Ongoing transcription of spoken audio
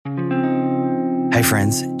Hey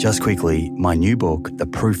friends, just quickly, my new book, The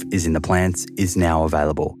Proof is in the Plants, is now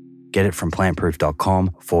available. Get it from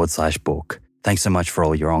plantproof.com/book. Thanks so much for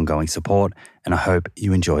all your ongoing support, and I hope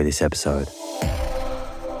you enjoy this episode.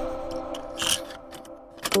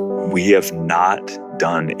 We have not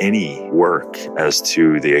done any work as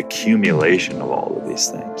to the accumulation of all of these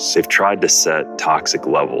things. They've tried to set toxic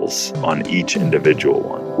levels on each individual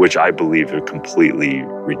one, which I believe are completely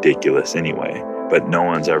ridiculous anyway. But no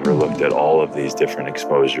one's ever looked at all of these different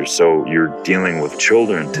exposures. So you're dealing with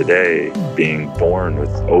children today being born with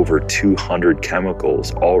over 200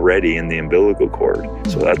 chemicals already in the umbilical cord.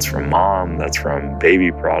 So that's from mom, that's from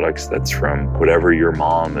baby products, that's from whatever your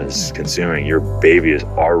mom is consuming. Your baby is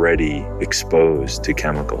already exposed to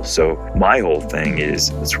chemicals. So my whole thing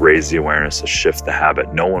is, let's raise the awareness, let's shift the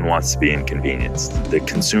habit. No one wants to be inconvenienced. The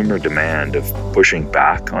consumer demand of pushing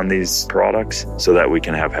back on these products so that we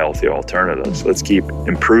can have healthy alternatives. Let's keep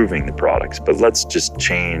improving the products, but let's just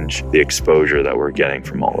change the exposure that we're getting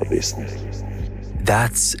from all of these things.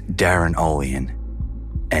 That's Darin Olien,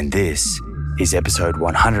 and this is episode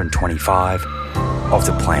 125 of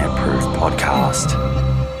the Plant Proof Podcast.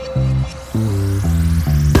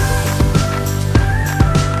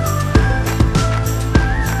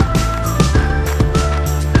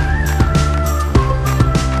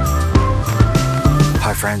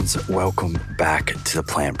 Hi friends, welcome back to the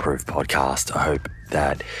Plant Proof Podcast. I hope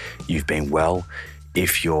that you've been well.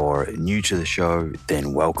 If you're new to the show,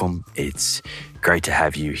 then welcome. It's great to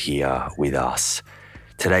have you here with us.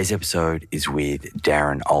 Today's episode is with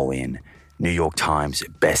Darin Olien, New York Times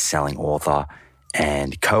best-selling author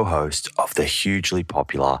and co-host of the hugely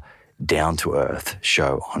popular Down to Earth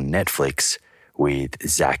show on Netflix with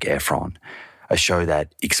Zac Efron, a show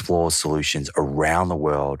that explores solutions around the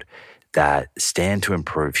world that stand to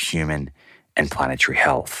improve human and planetary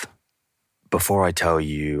health. Before I tell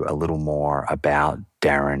you a little more about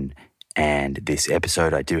Darin and this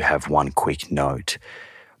episode, I do have one quick note.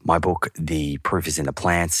 My book, The Proof is in the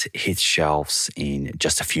Plants, hits shelves in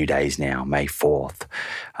just a few days now, May 4th,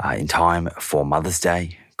 in time for Mother's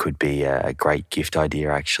Day. Could be a great gift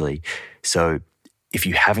idea, actually. So if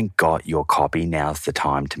you haven't got your copy, now's the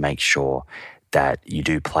time to make sure that you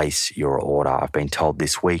do place your order. I've been told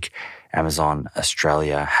this week Amazon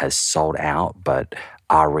Australia has sold out, but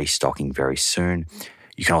are restocking very soon.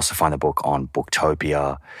 You can also find the book on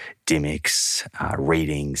Booktopia, Dimmix,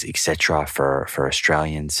 Readings, etc. for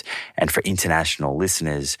Australians. And for international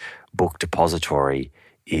listeners, Book Depository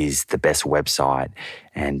is the best website,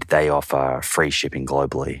 and they offer free shipping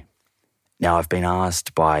globally. Now, I've been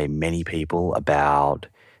asked by many people about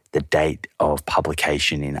the date of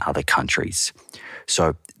publication in other countries.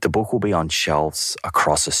 So the book will be on shelves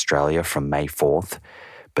across Australia from May 4th,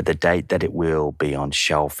 but the date that it will be on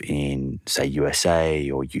shelf in, say,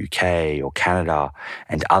 USA or UK or Canada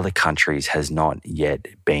and other countries has not yet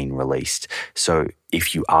been released. So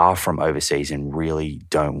if you are from overseas and really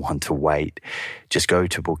don't want to wait, just go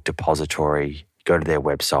to Book Depository, go to their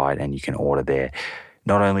website, and you can order there.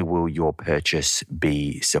 Not only will your purchase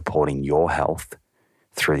be supporting your health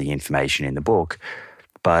through the information in the book,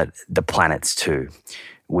 but the planet's too,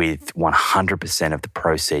 with 100% of the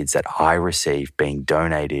proceeds that I receive being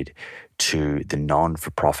donated to the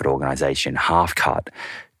non-for-profit organisation Half Cut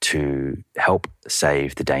to help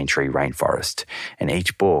save the Daintree rainforest. And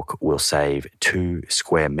each book will save 2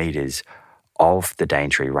 square metres of the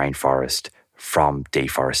Daintree rainforest from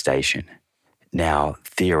deforestation. Now,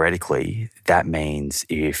 theoretically, that means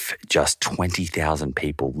if just 20,000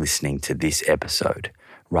 people listening to this episode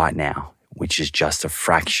right now, which is just a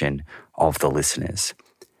fraction of the listeners,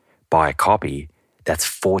 buy a copy, that's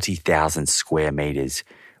 40,000 square metres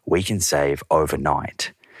we can save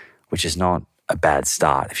overnight, which is not a bad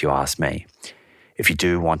start if you ask me. If you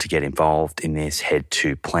do want to get involved in this, head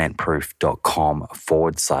to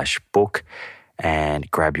plantproof.com/book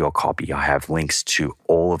and grab your copy. I have links to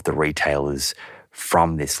all of the retailers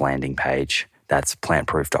from this landing page. That's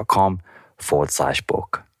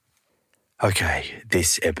plantproof.com/book. Okay,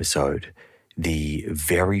 this episode, the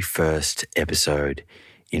very first episode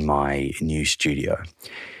in my new studio.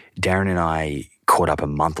 Darin and I caught up a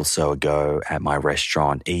month or so ago at my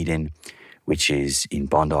restaurant Eden, which is in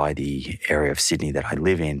Bondi, the area of Sydney that I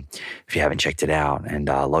live in. If you haven't checked it out and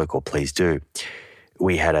are local, please do.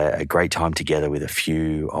 We had a great time together with a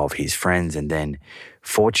few of his friends, and then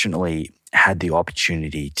fortunately had the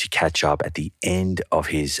opportunity to catch up at the end of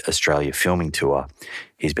his Australia filming tour.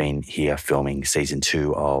 He's been here filming season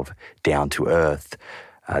 2 of Down to Earth,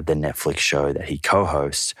 the Netflix show that he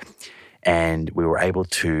co-hosts, and we were able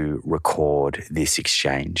to record this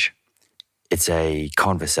exchange. It's a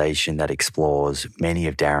conversation that explores many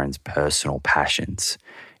of Darin's personal passions,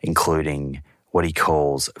 including what he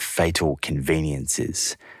calls fatal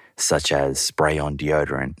conveniences, such as spray-on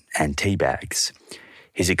deodorant and tea bags,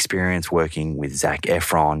 his experience working with Zac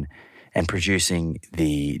Efron and producing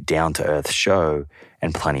the Down to Earth show,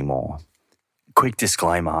 and plenty more. Quick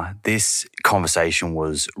disclaimer, this conversation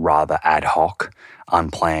was rather ad hoc,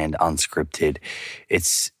 unplanned, unscripted.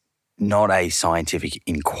 It's not a scientific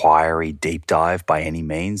inquiry deep dive by any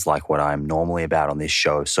means, like what I'm normally about on this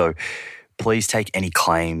show. So please take any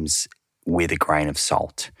claims with a grain of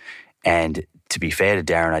salt. And to be fair to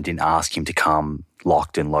Darin, I didn't ask him to come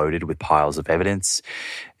locked and loaded with piles of evidence.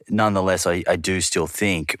 Nonetheless, I do still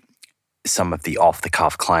think some of the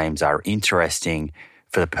off-the-cuff claims are interesting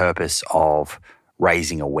for the purpose of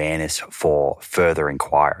raising awareness for further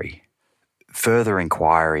inquiry. Further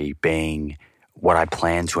inquiry being what I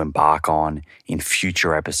plan to embark on in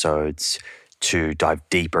future episodes to dive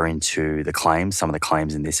deeper into the claims, some of the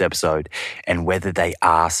claims in this episode, and whether they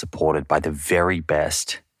are supported by the very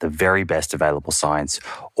best available science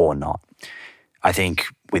or not. I think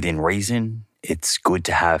within reason, it's good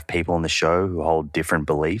to have people on the show who hold different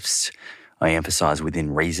beliefs. I emphasize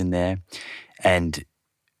within reason there. And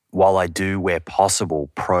while I do, where possible,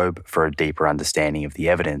 probe for a deeper understanding of the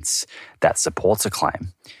evidence that supports a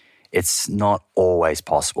claim, it's not always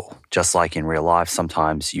possible. Just like in real life,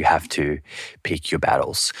 sometimes you have to pick your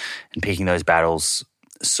battles. And picking those battles,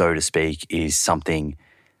 so to speak, is something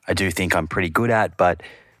I do think I'm pretty good at, but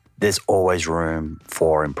there's always room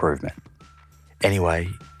for improvement. Anyway,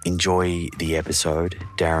 enjoy the episode.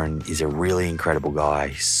 Darin is a really incredible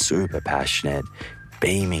guy, super passionate,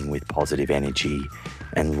 beaming with positive energy,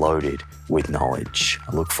 and loaded with knowledge.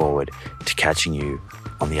 I look forward to catching you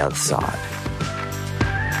on the other side.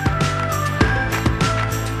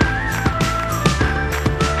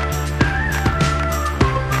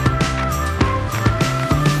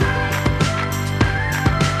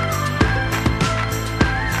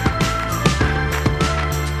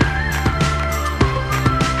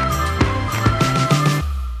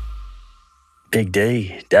 Big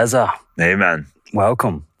D, Dazza. Hey, man.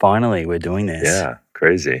 Welcome. Finally, we're doing this. Yeah,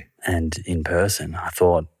 crazy. And in person. I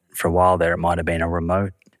thought for a while there it might have been a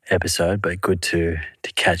remote episode, but good to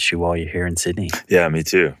catch you while you're here in Sydney. Yeah, me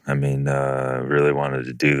too. I mean, really wanted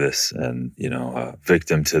to do this and,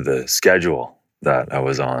 victim to the schedule that I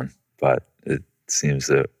was on. But it seems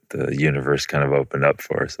that the universe kind of opened up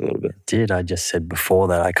for us a little bit. I just said before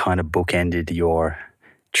that I kind of bookended your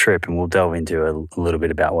trip, and we'll delve into a little bit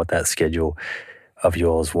about what that schedule of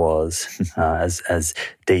yours was, as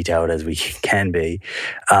detailed as we can be.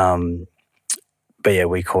 But yeah,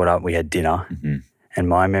 we caught up, we had dinner, and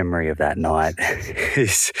my memory of that night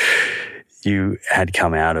is you had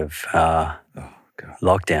come out of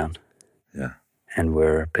lockdown. Yeah. And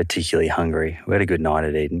were particularly hungry. We had a good night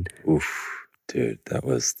at Eden. Oof, dude, that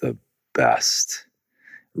was the best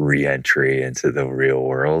re-entry into the real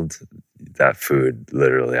world. That food,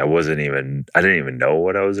 literally, I didn't even know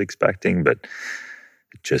what I was expecting, but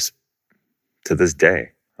just to this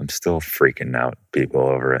day, I'm still freaking out people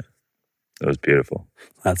over it. It was beautiful.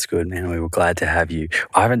 That's good, man. We were glad to have you.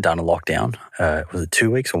 I haven't done a lockdown. Was it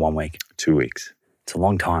 2 weeks or 1 week? 2 weeks. It's a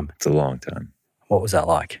long time. It's a long time. What was that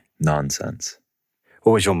like? Nonsense.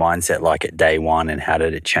 What was your mindset like at day one, and how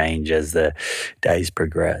did it change as the days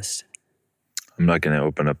progressed? I'm not going to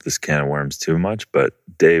open up this can of worms too much, but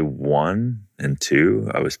day 1 and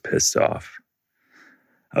 2, I was pissed off.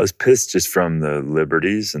 I was pissed just from the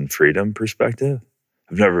liberties and freedom perspective.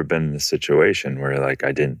 I've never been in a situation where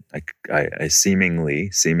I seemingly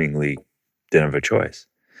didn't have a choice.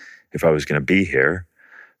 If I was going to be here,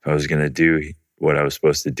 if I was going to do what I was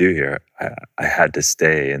supposed to do here, I had to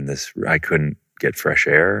stay in this. I couldn't get fresh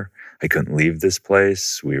air. I couldn't leave this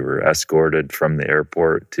place. We were escorted from the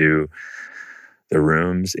airport to the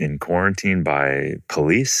rooms in quarantine by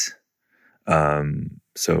police.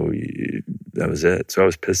 So that was it. So I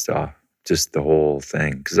was pissed off, just the whole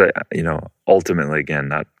thing. Because ultimately, again,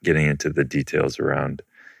 not getting into the details around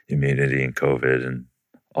immunity and COVID and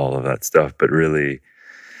all of that stuff, but really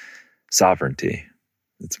sovereignty.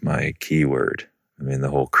 It's my key word. I mean,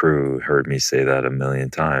 the whole crew heard me say that a million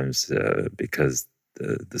times because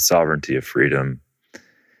the sovereignty of freedom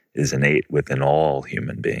is innate within all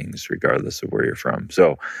human beings, regardless of where you're from.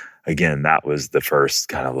 So again, that was the first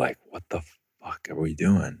kind of like, what the fuck are we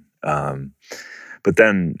doing? But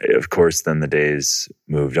then, of course, then the days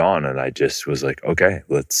moved on, and I just was like, okay,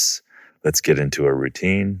 let's get into a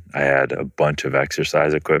routine. I had a bunch of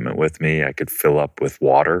exercise equipment with me. I could fill up with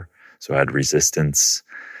water. So I had resistance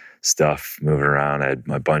stuff moving around. I had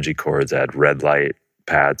my bungee cords. I had red light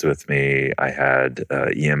pads with me. I had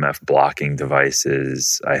EMF blocking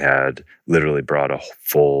devices. I had literally brought a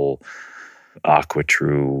full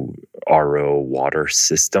AquaTrue RO water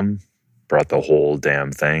system, brought the whole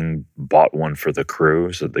damn thing, bought one for the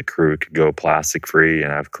crew so the crew could go plastic free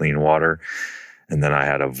and have clean water. And then I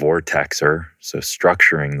had a vortexer, so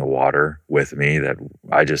structuring the water with me that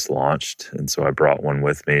I just launched. And so I brought one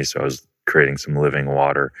with me. So I was creating some living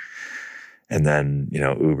water. And then,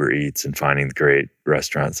 Uber Eats and finding the great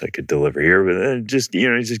restaurants I could deliver here. But then just,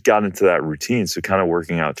 you just got into that routine. So kind of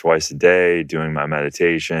working out twice a day, doing my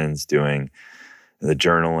meditations, doing the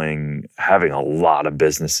journaling, having a lot of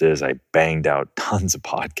businesses. I banged out tons of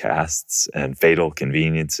podcasts and Fatal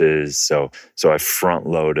Conveniences. So I front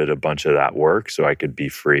loaded a bunch of that work so I could be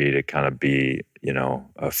free to kind of be,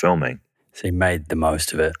 filming. So you made the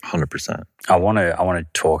most of it. 100%. I want to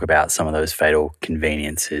talk about some of those Fatal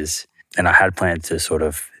Conveniences. And I had planned to sort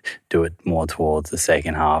of do it more towards the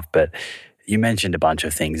second half, but you mentioned a bunch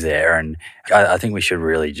of things there, and I think we should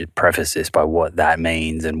really just preface this by what that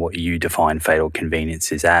means and what you define fatal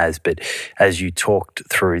conveniences as. But as you talked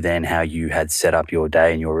through then how you had set up your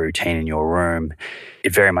day and your routine in your room,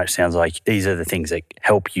 it very much sounds like these are the things that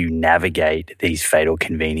help you navigate these fatal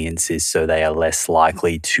conveniences so they are less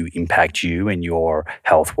likely to impact you and your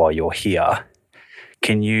health while you're here.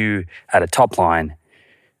 Can you, at a top line,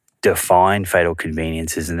 define fatal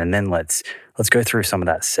conveniences, and then let's go through some of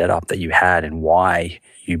that setup that you had and why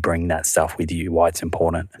you bring that stuff with you, why it's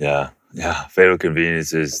important. Yeah. Fatal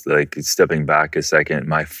conveniences, like stepping back a second,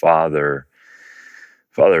 my father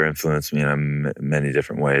influenced me in many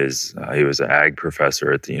different ways. He was an ag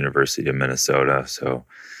professor at the University of Minnesota, so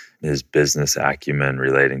his business acumen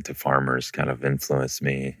relating to farmers kind of influenced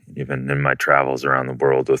me, even in my travels around the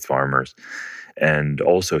world with farmers. And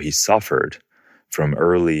also he suffered from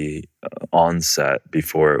early onset,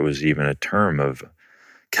 before it was even a term, of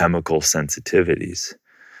chemical sensitivities.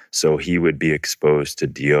 So he would be exposed to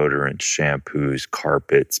deodorants, shampoos,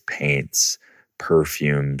 carpets, paints,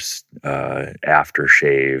 perfumes,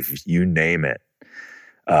 aftershave, you name it.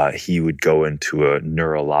 He would go into a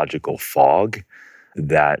neurological fog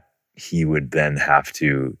that he would then have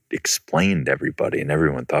to explain to everybody. And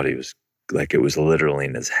everyone thought he was like, it was literally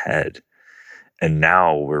in his head. And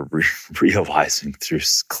now we're realizing through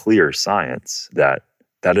clear science that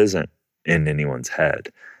isn't in anyone's head.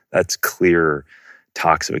 That's clear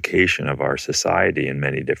toxification of our society in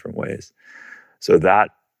many different ways. So that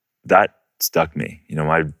stuck me.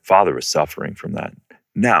 My father was suffering from that.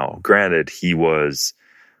 Now, granted, he was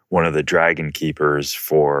one of the dragon keepers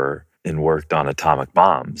and worked on atomic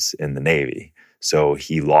bombs in the Navy. So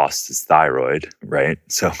he lost his thyroid, right?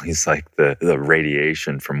 So he's like the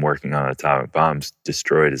radiation from working on atomic bombs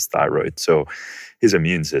destroyed his thyroid. So his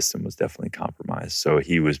immune system was definitely compromised. So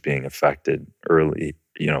he was being affected early,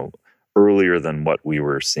 earlier than what we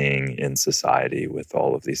were seeing in society with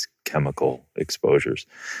all of these chemical exposures.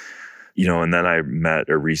 And then I met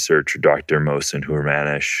a researcher, Dr. Mohsen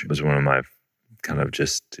Hourmanish, was one of my kind of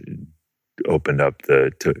just opened up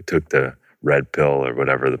took the red pill or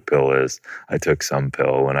whatever the pill is. I took some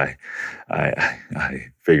pill when I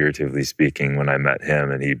figuratively speaking, when I met him,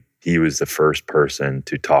 and he was the first person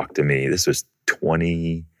to talk to me. This was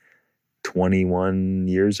 21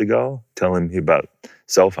 years ago, telling me about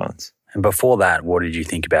cell phones. And before that, what did you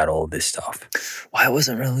think about all of this stuff? Well, I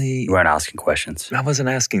wasn't really... You weren't asking questions. I wasn't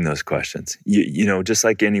asking those questions. Just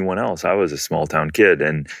like anyone else, I was a small town kid,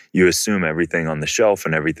 and you assume everything on the shelf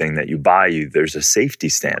and everything that you buy, there's a safety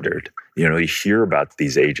standard. You hear about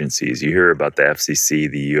these agencies. You hear about the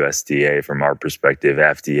FCC, the USDA, from our perspective,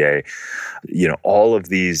 FDA, all of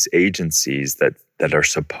these agencies that are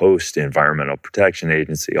supposed to, Environmental Protection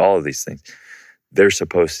Agency, all of these things, they're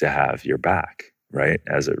supposed to have your back, right?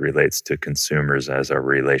 As it relates to consumers, as our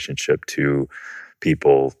relationship to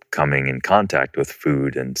people coming in contact with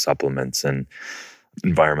food and supplements and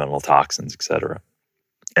environmental toxins, et cetera.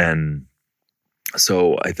 And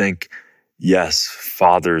so I think, yes,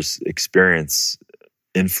 father's experience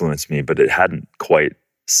influenced me, but it hadn't quite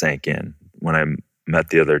sank in. When I met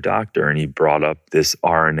the other doctor and he brought up this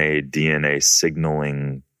RNA, DNA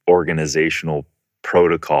signaling organizational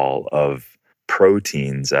protocol of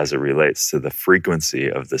proteins as it relates to the frequency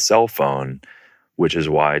of the cell phone, which is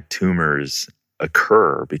why tumors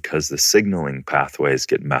occur, because the signaling pathways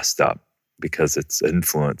get messed up because it's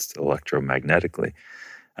influenced electromagnetically.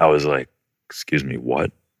 I was like, excuse me,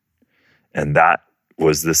 what? And that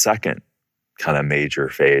was the second kind of major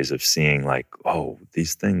phase of seeing like, oh,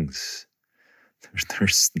 these things,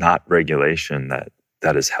 there's not regulation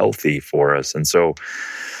that is healthy for us. And so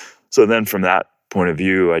then from that point of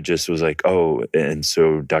view, I just was like, oh, and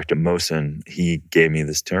so Dr. Mosen, he gave me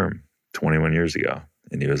this term 21 years ago.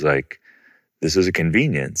 And he was like, this is a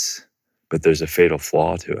convenience, but there's a fatal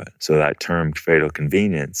flaw to it. So that term, fatal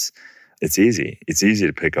convenience, it's easy. It's easy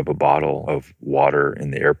to pick up a bottle of water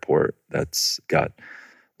in the airport that's got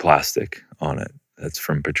plastic on it, that's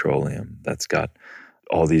from petroleum, that's got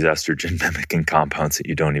all these estrogen mimicking compounds that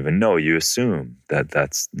you don't even know. You assume that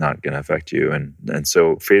that's not going to affect you. And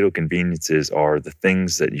so fatal conveniences are the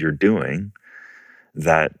things that you're doing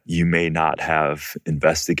that you may not have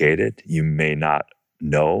investigated. You may not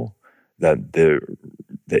know that the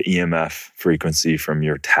EMF frequency from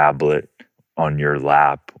your tablet on your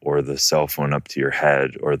lap or the cell phone up to your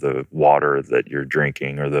head or the water that you're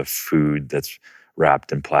drinking or the food that's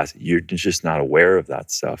wrapped in plastic, you're just not aware of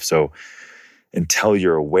that stuff. So until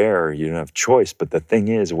you're aware, you don't have choice. But the thing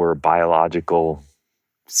is, we're a biological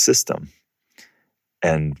system.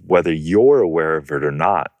 And whether you're aware of it or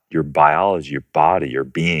not, your biology, your body, your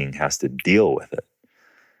being has to deal with it.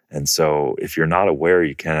 And so if you're not aware,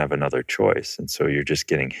 you can't have another choice. And so you're just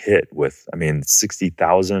getting hit with,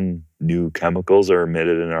 60,000 new chemicals are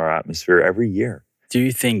emitted in our atmosphere every year. Do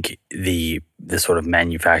you think the sort of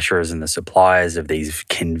manufacturers and the suppliers of these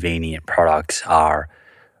convenient products are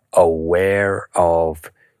aware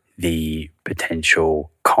of the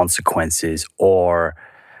potential consequences, or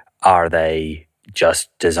are they just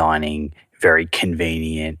designing very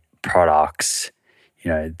convenient products,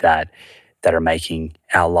 that are making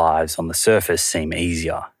our lives on the surface seem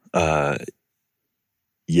easier?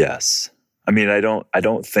 Yes. I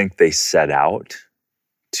don't think they set out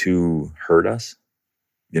to hurt us.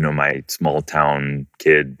 My small town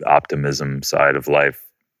kid optimism side of life,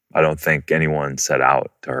 I don't think anyone set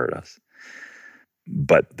out to hurt us.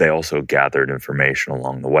 But they also gathered information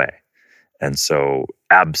along the way. And so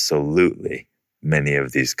absolutely many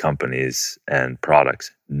of these companies and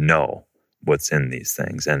products know what's in these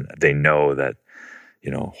things. And they know that,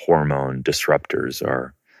 hormone disruptors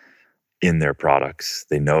are in their products.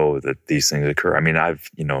 They know that these things occur.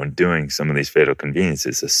 In doing some of these fatal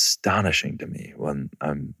conveniences, it's astonishing to me when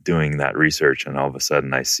I'm doing that research and all of a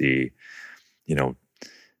sudden I see,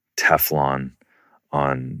 Teflon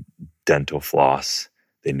on dental floss.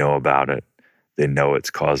 They know about it. They know it's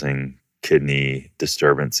causing kidney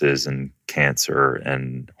disturbances and cancer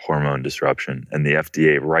and hormone disruption. And the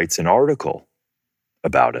FDA writes an article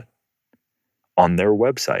about it on their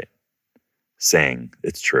website saying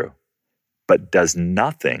it's true, but does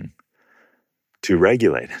nothing to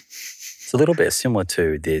regulate it. It's a little bit similar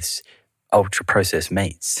to this ultra-processed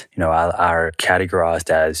meats, are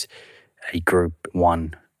categorized as a group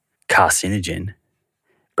 1 carcinogen,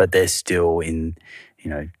 but they're still in,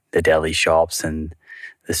 the deli shops and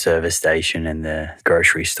the service station and the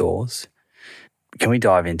grocery stores. Can we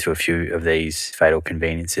dive into a few of these fatal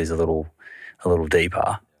conveniences a little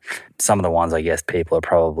deeper? Some of the ones I guess people are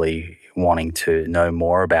probably wanting to know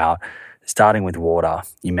more about, starting with water.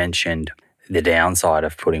 You mentioned the downside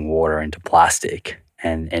of putting water into plastic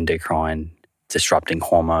and endocrine disrupting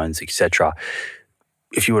hormones, etc.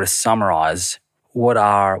 If you were to summarize, what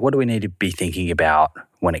do we need to be thinking about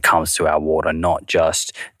when it comes to our water, not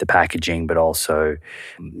just the packaging, but also,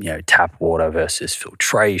 tap water versus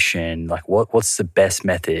filtration? Like what's the best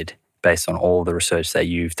method based on all the research that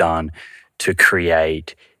you've done to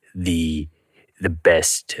create the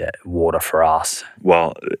best water for us?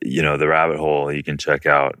 Well, the rabbit hole, you can check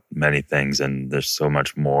out many things, and there's so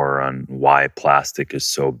much more on why plastic is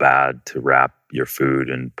so bad to wrap your food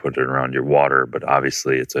and put it around your water. But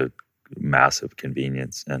obviously it's a massive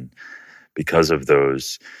convenience. And because of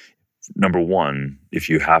those, number one, if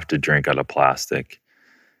you have to drink out of plastic,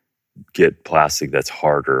 get plastic that's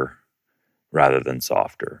harder rather than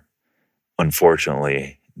softer.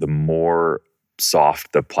 Unfortunately, the more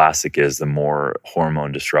soft the plastic is, the more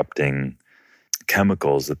hormone disrupting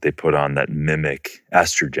chemicals that they put on that mimic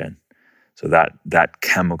estrogen. So that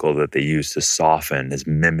chemical that they use to soften is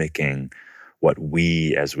mimicking what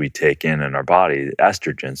as we take in our body,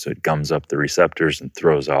 estrogen. So it gums up the receptors and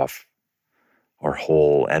throws off our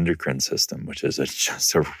whole endocrine system, which is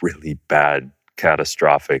just a really bad,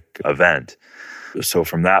 catastrophic event. So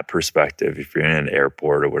from that perspective, if you're in an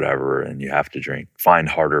airport or whatever and you have to drink, find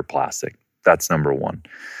harder plastic. That's number one.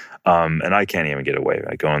 And I can't even get away.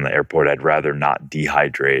 I go in the airport, I'd rather not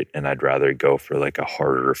dehydrate, and I'd rather go for like a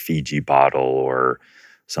harder Fiji bottle or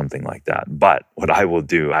something like that. But what I will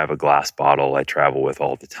do, I have a glass bottle I travel with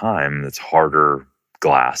all the time. It's harder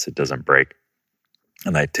glass. It doesn't break.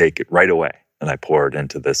 And I take it right away and I pour it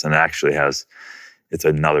into this. And it actually it's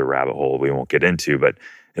another rabbit hole we won't get into, but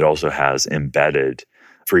it also has embedded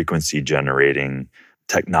frequency generating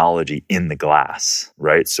technology in the glass,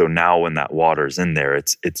 right? So now when that water's in there,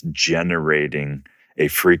 it's generating a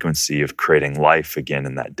frequency of creating life again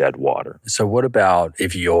in that dead water. So what about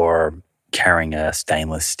if you're carrying a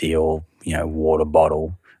stainless steel, water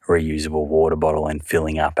bottle, reusable water bottle, and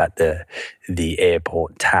filling up at the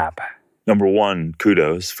airport tap? Number one,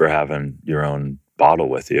 kudos for having your own bottle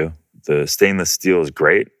with you. The stainless steel is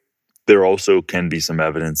great. There also can be some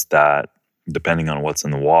evidence that depending on what's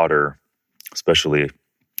in the water, especially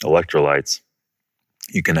electrolytes,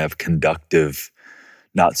 you can have conductive,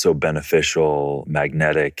 not so beneficial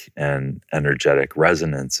magnetic and energetic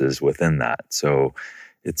resonances within that. So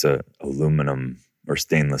it's a aluminum or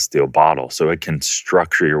stainless steel bottle. So it can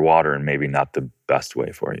structure your water in maybe not the best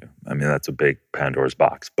way for you. I mean, that's a big Pandora's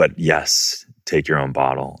box. But yes, take your own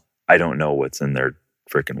bottle. I don't know what's in their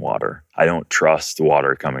freaking water. I don't trust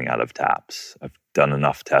water coming out of taps. I've done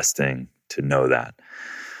enough testing to know that.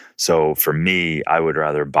 So for me, I would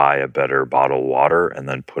rather buy a better bottled water and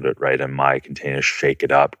then put it right in my container, shake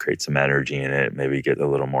it up, create some energy in it, maybe get a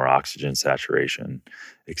little more oxygen saturation,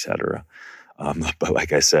 etc. But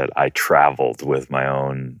like I said, I traveled with my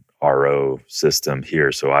own RO system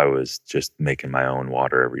here, so I was just making my own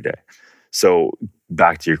water every day. So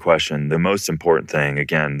back to your question, the most important thing,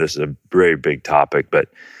 again, this is a very big topic, but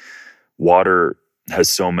water has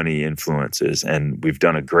so many influences, and we've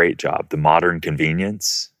done a great job. The modern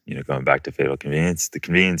convenience, going back to fatal convenience, the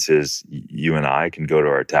convenience is you and I can go to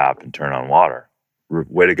our tap and turn on water.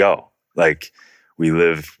 Way to go. Like, we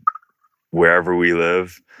live wherever we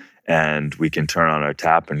live, and we can turn on our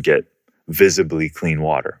tap and get visibly clean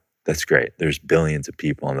water. That's great. There's billions of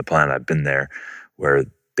people on the planet. I've been there where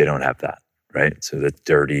they don't have that, right? So that's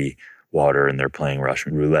dirty water, and they're playing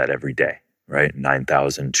Russian roulette every day, right?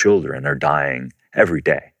 9,000 children are dying every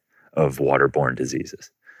day of waterborne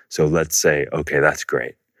diseases. So let's say, okay, that's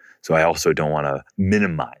great. So I also don't want to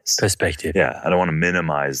minimize perspective. Yeah, I don't want to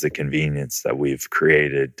minimize the convenience that we've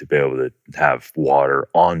created to be able to have water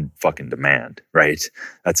on fucking demand, right?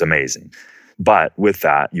 That's amazing. But with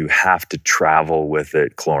that, you have to travel with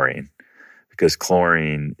it chlorine, because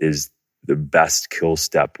chlorine is the best kill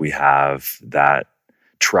step we have that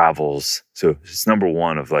travels. So it's number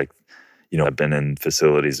one of I've been in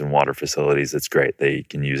facilities and water facilities. It's great. They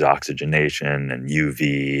can use oxygenation and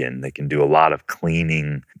UV, and they can do a lot of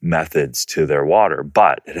cleaning methods to their water,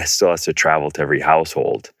 but it still has to travel to every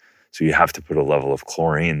household. So you have to put a level of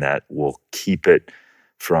chlorine that will keep it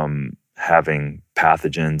from having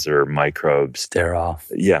pathogens or microbes. Sterile.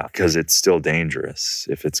 Yeah, because it's still dangerous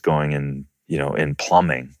if it's going in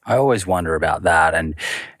plumbing. I always wonder about that, and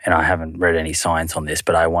I haven't read any science on this,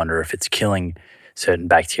 but I wonder if it's killing certain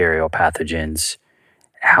bacteria or pathogens,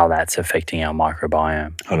 how that's affecting our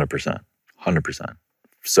microbiome. 100%.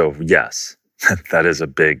 So yes, that is a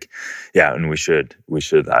big, and we should.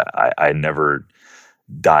 I never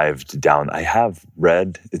dived down. I have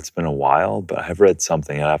read, it's been a while, but I have read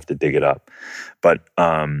something. I have to dig it up. But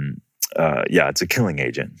it's a killing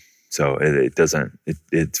agent. So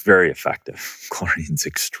it's very effective. Chlorine's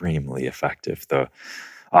extremely effective. The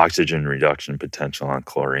oxygen reduction potential on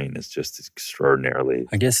chlorine is just extraordinarily.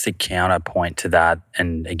 I guess the counterpoint to that,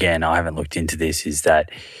 and again, I haven't looked into this, is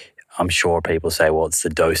that I'm sure people say, well, it's the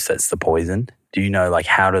dose that's the poison. Do you know,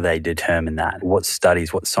 how do they determine that? What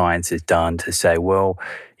studies, what science is done to say, well,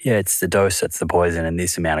 yeah, it's the dose that's the poison and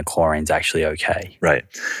this amount of chlorine is actually okay? Right.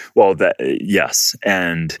 Well, yes.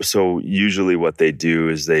 And so usually what they do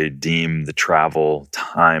is they deem the travel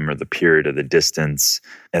time or the period of the distance,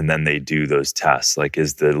 and then they do those tests.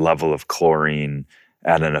 Is the level of chlorine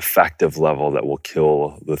at an effective level that will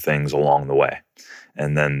kill the things along the way?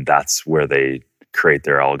 And then that's where they create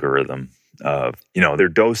their algorithm of, they're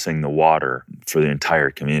dosing the water for the entire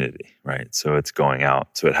community, right? So it's going out.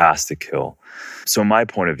 So it has to kill. So my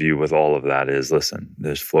point of view with all of that is, listen,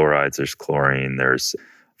 there's fluorides, there's chlorine, there's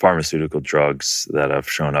pharmaceutical drugs that have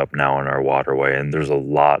shown up now in our waterway, and there's a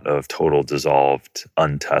lot of total dissolved,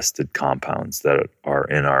 untested compounds that are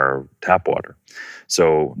in our tap water.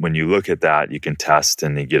 So when you look at that, you can test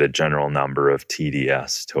and you get a general number of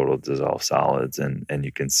TDS, total dissolved solids, and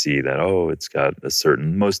you can see that, it's got a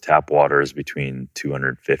certain, most tap water is between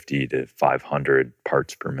 250 to 500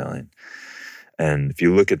 parts per million. And if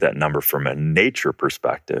you look at that number from a nature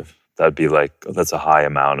perspective, that'd be that's a high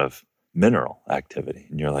amount of mineral activity.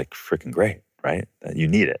 And you're freaking great, right? You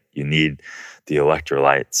need it. You need the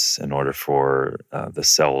electrolytes in order for the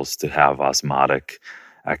cells to have osmotic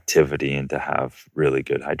activity and to have really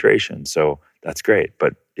good hydration. So that's great.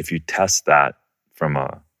 But if you test that from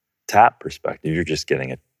a tap perspective, you're just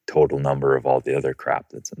getting a total number of all the other crap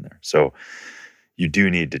that's in there. So you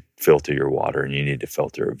do need to filter your water, and you need to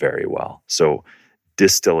filter it very well. So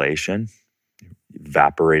Distillation,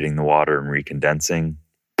 evaporating the water and recondensing,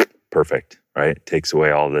 perfect, right? Takes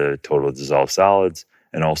away all the total dissolved solids.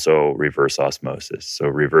 And also reverse osmosis. So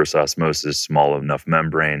reverse osmosis, small enough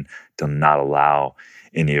membrane to not allow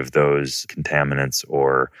any of those contaminants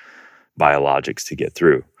or biologics to get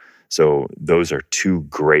through. So those are two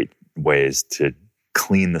great ways to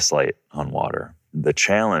clean the slate on water. The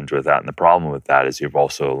challenge with that and the problem with that is you've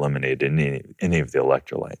also eliminated any of the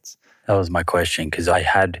electrolytes. That was my question, because I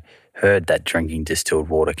had heard that drinking distilled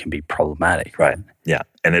water can be problematic. Right. Yeah.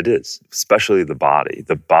 And it is, especially the body.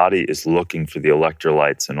 The body is looking for the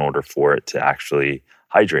electrolytes in order for it to actually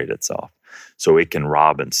hydrate itself. So it can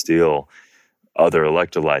rob and steal other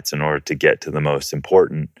electrolytes in order to get to the most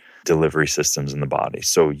important delivery systems in the body.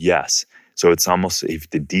 So yes. So it's almost, you have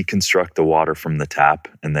to deconstruct the water from the tap,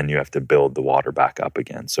 and then you have to build the water back up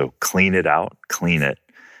again. So clean it out, clean it,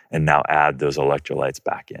 and now add those electrolytes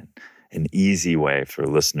back in. An easy way for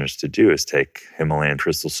listeners to do is take Himalayan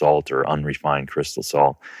crystal salt or unrefined crystal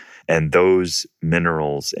salt. And those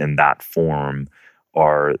minerals in that form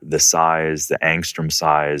are the size, the angstrom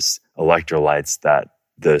size electrolytes that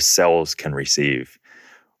the cells can receive.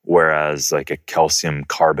 Whereas like a calcium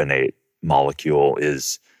carbonate molecule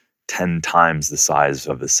is 10 times the size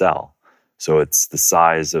of a cell. So it's the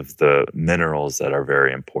size of the minerals that are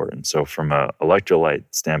very important. So from an electrolyte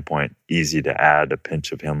standpoint, easy to add a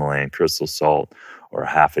pinch of Himalayan crystal salt or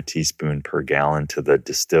half a teaspoon per gallon to the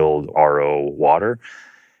distilled RO water.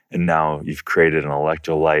 And now you've created an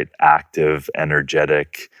electrolyte active,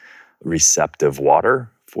 energetic, receptive water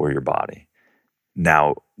for your body.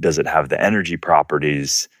 Now, does it have the energy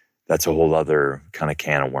properties? That's a whole other kind of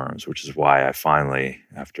can of worms, which is why I finally,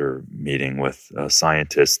 after meeting with a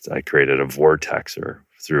scientist, I created a vortexer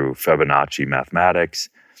through Fibonacci mathematics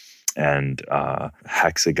and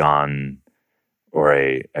hexagon or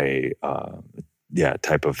a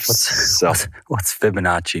type of cell. What's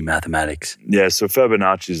Fibonacci mathematics? Yeah, so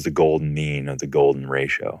Fibonacci is the golden mean or the golden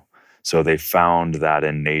ratio. So they found that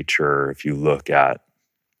in nature, if you look at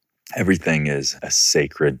everything is a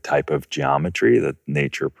sacred type of geometry that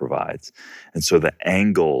nature provides. And so the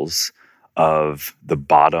angles of the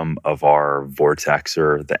bottom of our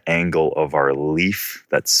vortexer, the angle of our leaf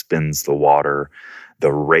that spins the water,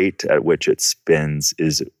 the rate at which it spins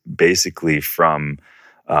is basically from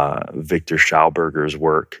Victor Schauberger's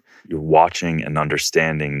work. You're watching and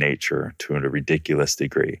understanding nature to a ridiculous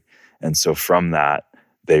degree. And so from that,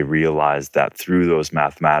 they realized that through those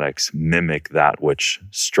mathematics mimic that which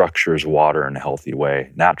structures water in a healthy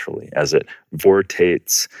way naturally. As it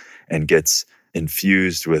vortates and gets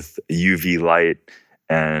infused with UV light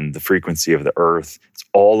and the frequency of the earth, it's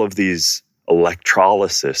all of these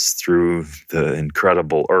electrolysis through the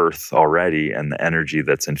incredible earth already and the energy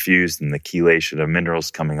that's infused and the chelation of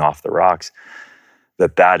minerals coming off the rocks,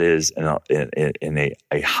 that is in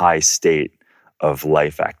a high state of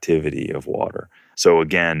life activity of water. So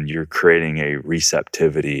again, you're creating a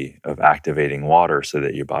receptivity of activating water so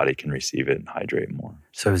that your body can receive it and hydrate more.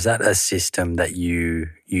 So is that a system that you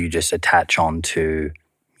just attach onto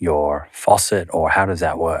your faucet, or how does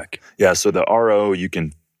that work? Yeah, so the RO,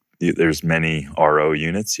 there's many RO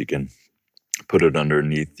units. You can put it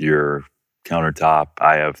underneath your countertop.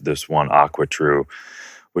 I have this one AquaTrue,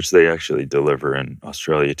 which they actually deliver in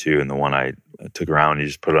Australia too. And the one I took around, you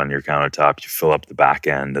just put it on your countertop, you fill up the back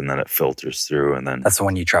end, and then it filters through. And then that's the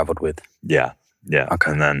one you traveled with? Yeah.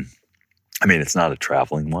 Okay. And then, it's not a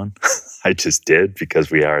traveling one. I just did because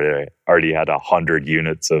we already had 100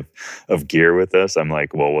 units of gear with us. I'm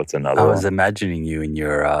like, well, what's another one? I was imagining you in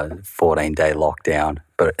your 14-day lockdown.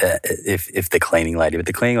 But if the cleaning lady,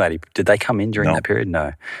 did they come in during that period?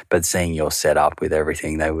 No. But seeing your setup with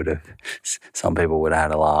everything, some people would have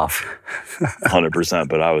had a laugh. 100%,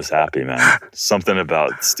 but I was happy, man. Something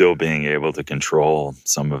about still being able to control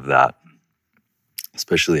some of that,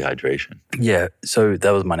 especially hydration. Yeah, so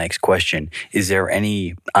that was my next question. Is there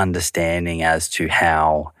any understanding as to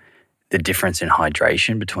how the difference in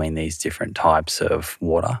hydration between these different types of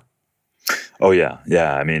water? Oh, yeah.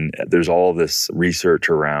 Yeah. There's all this research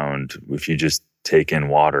around if you just take in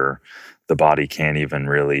water, the body can't even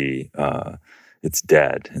really, it's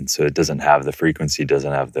dead. And so it doesn't have the frequency,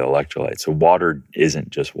 doesn't have the electrolytes. So water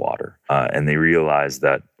isn't just water. And they realize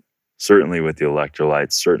that certainly with the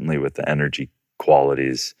electrolytes, certainly with the energy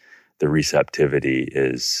qualities, the receptivity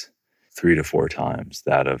is 3 to 4 times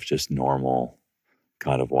that of just normal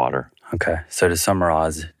kind of water. Okay, so to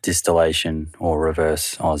summarize, distillation or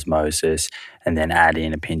reverse osmosis, and then add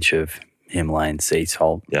in a pinch of Himalayan sea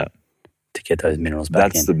salt. Yeah. to get those minerals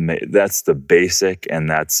back in. That's the basic, and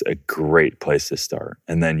that's a great place to start.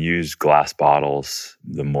 And then use glass bottles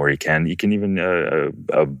the more you can. You can even,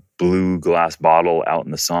 a blue glass bottle out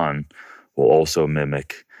in the sun will also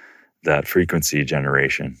mimic that frequency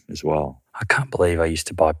generation as well. I can't believe I used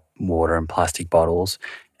to buy water in plastic bottles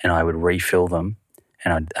and I would refill them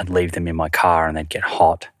and I'd leave them in my car and they'd get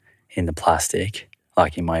hot in the plastic,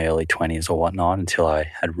 like in my early 20s or whatnot, until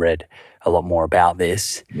I had read a lot more about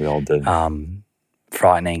this. We all did.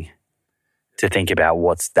 Frightening to think about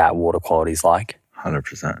what's that water quality is like.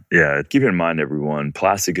 100%. Yeah. Keep in mind, everyone,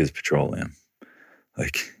 plastic is petroleum.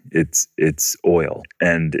 Like it's oil.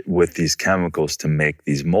 And with these chemicals to make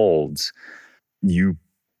these molds, you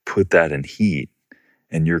put that in heat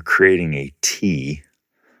and you're creating a tea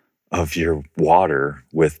of your water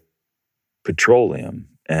with petroleum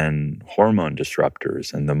and hormone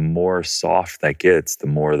disruptors. And the more soft that gets, the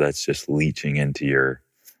more that's just leaching into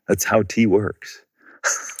that's how tea works.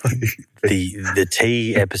 The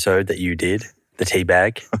tea episode that you did, the tea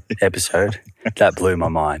bag episode, that blew my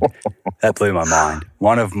mind. That blew my mind.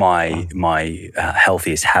 One of my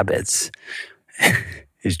healthiest habits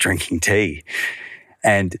is drinking tea.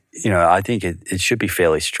 And, I think it should be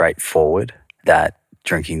fairly straightforward that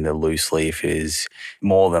drinking the loose leaf is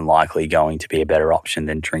more than likely going to be a better option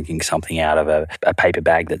than drinking something out of a paper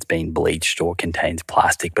bag that's been bleached or contains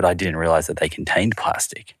plastic. But I didn't realize that they contained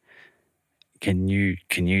plastic. Can you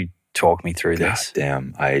talk me through this? God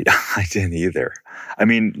damn, I didn't either. I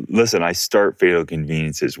mean, listen, I start Fatal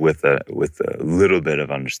Conveniences with a little bit of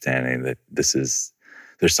understanding that there's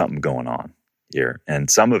something going on here. And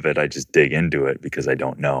some of it, I just dig into it because I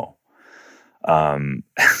don't know.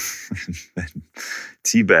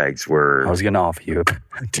 Tea bags were... I was going to offer you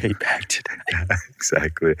a tea bag today.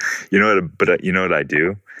 Exactly. You know what I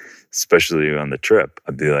do? Especially on the trip,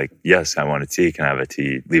 I'd be like, yes, I want a tea. Can I have a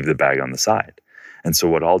tea? Leave the bag on the side. And so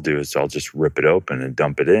what I'll do is I'll just rip it open and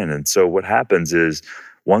dump it in. And so what happens is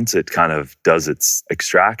once it kind of does its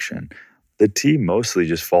extraction, the tea mostly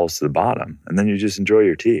just falls to the bottom and then you just enjoy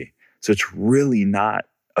your tea. So it's really not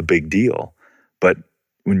a big deal. But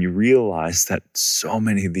when you realize that so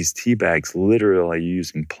many of these tea bags literally are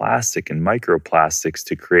using plastic and microplastics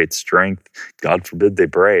to create strength, God forbid they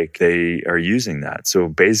break, they are using that. So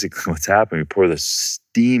basically what's happening, we pour this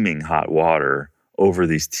steaming hot water over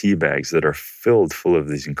these tea bags that are filled full of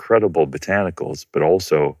these incredible botanicals, but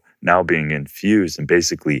also now being infused and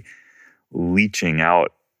basically leaching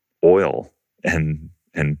out oil and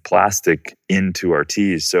plastic into our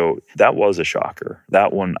teas. So that was a shocker.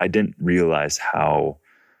 That one, I didn't realize how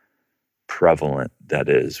prevalent that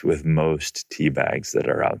is with most tea bags that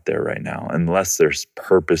are out there right now, unless they're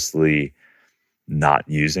purposely not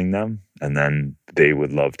using them, and then they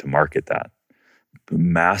would love to market that. The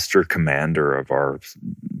master commander of our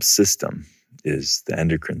system is the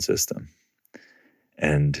endocrine system.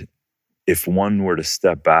 And if one were to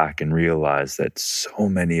step back and realize that so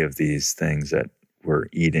many of these things that we're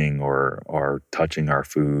eating or are touching our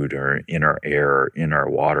food or in our air or in our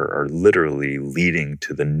water are literally leading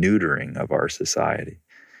to the neutering of our society.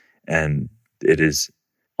 And it is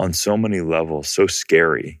on so many levels so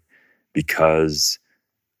scary, because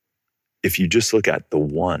if you just look at the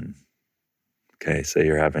one, okay, say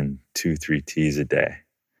you're having 2-3 teas a day.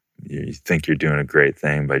 You think you're doing a great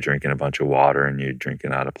thing by drinking a bunch of water and you're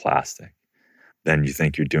drinking out of plastic. Then you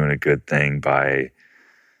think you're doing a good thing by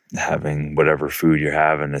having whatever food you're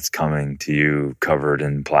having that's coming to you covered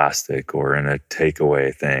in plastic or in a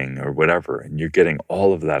takeaway thing or whatever. And you're getting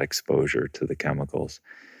all of that exposure to the chemicals.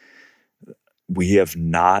 We have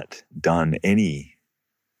not done any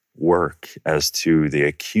work as to the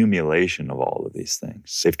accumulation of all of these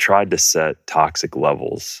things. They've tried to set toxic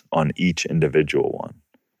levels on each individual one,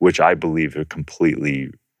 which I believe are completely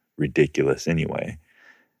ridiculous anyway.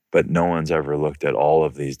 But no one's ever looked at all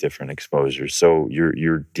of these different exposures. So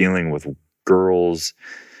you're dealing with girls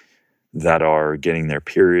that are getting their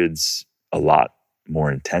periods a lot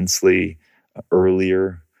more intensely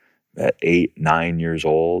earlier, at 8-9 years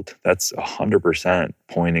old. That's 100%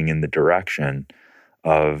 pointing in the direction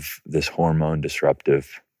of this hormone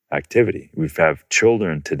disruptive activity. We have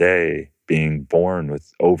children today being born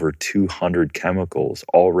with over 200 chemicals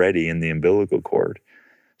already in the umbilical cord.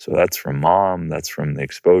 So that's from mom, that's from the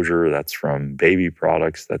exposure, that's from baby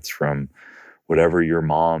products, that's from whatever your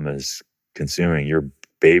mom is consuming. Your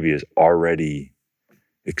baby is already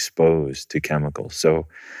exposed to chemicals. So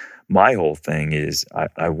my whole thing is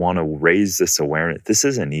I want to raise this awareness. This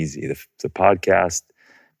isn't easy. The podcast,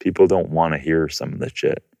 people don't want to hear some of the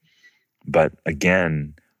shit. But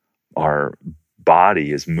again, our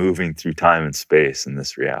body is moving through time and space in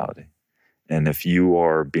this reality. And if you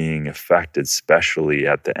are being affected, especially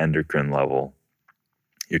at the endocrine level,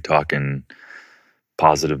 you're talking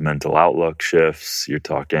positive mental outlook shifts, you're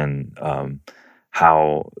talking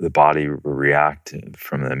how the body will react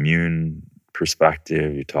from the immune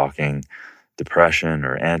perspective, you're talking depression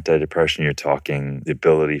or antidepressant, you're talking the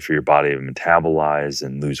ability for your body to metabolize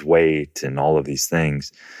and lose weight and all of these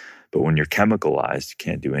things. But when you're chemicalized, you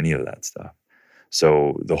can't do any of that stuff.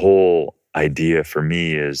 So the whole idea for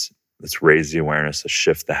me is, let's raise the awareness, let's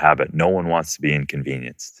shift the habit. No one wants to be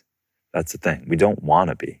inconvenienced. That's the thing. We don't want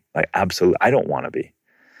to be. Like, absolutely, I don't want to be.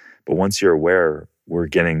 But once you're aware, we're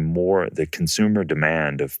getting more, the consumer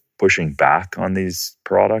demand of pushing back on these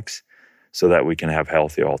products so that we can have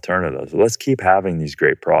healthy alternatives. Let's keep having these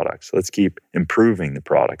great products. Let's keep improving the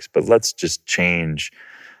products, but let's just change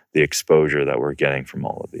the exposure that we're getting from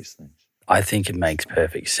all of these things. I think it makes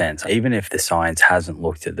perfect sense. Even if the science hasn't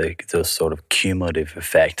looked at the sort of cumulative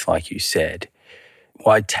effect, like you said,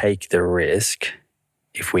 why take the risk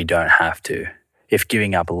if we don't have to? If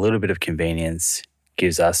giving up a little bit of convenience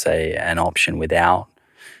gives us an option without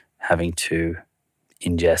having to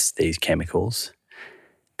ingest these chemicals,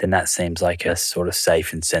 then that seems like a sort of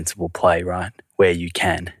safe and sensible play, right? Where you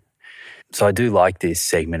can. So I do like this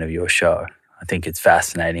segment of your show. I think it's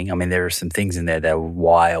fascinating. I mean, there are some things in there that were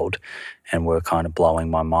wild and were kind of blowing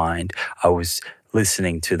my mind. I was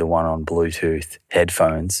listening to the one on Bluetooth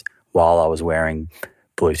headphones while I was wearing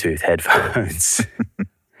Bluetooth headphones.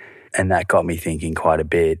 And that got me thinking quite a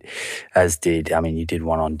bit, as did, you did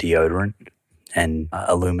one on deodorant and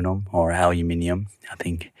aluminum or aluminium, I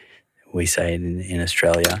think we say it in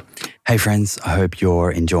Australia. Hey friends, I hope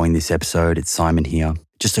you're enjoying this episode. It's Simon here.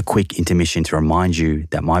 Just a quick intermission to remind you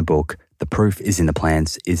that my book, The Proof is in the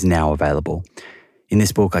Plants, is now available. In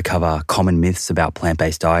this book, I cover common myths about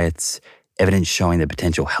plant-based diets, evidence showing the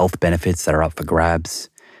potential health benefits that are up for grabs,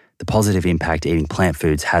 the positive impact eating plant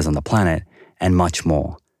foods has on the planet, and much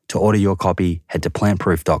more. To order your copy, head to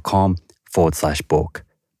plantproof.com/book.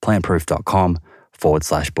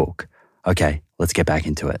 plantproof.com/book. Okay, let's get back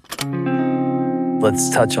into it. Let's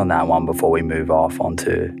touch on that one before we move off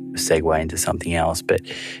onto segue into something else. But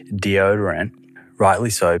deodorant,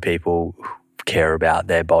 rightly so, people care about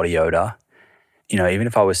their body odor. Even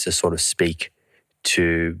if I was to sort of speak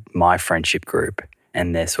to my friendship group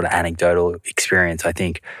and their sort of anecdotal experience, I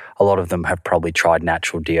think a lot of them have probably tried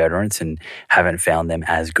natural deodorants and haven't found them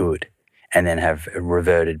as good and then have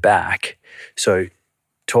reverted back. So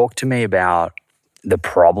talk to me about the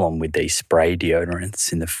problem with these spray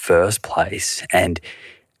deodorants in the first place. And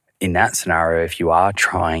in that scenario, if you are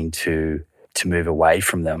trying to move away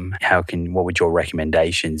from them, what would your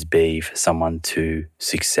recommendations be for someone to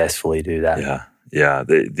successfully do that? Yeah.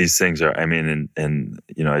 These things are, and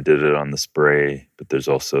I did it on the spray, but there's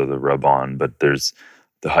also the rub-on, but there's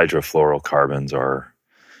the hydrofluorocarbons are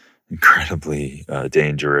incredibly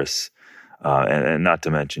dangerous. And not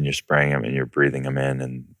to mention you're spraying them and you're breathing them in,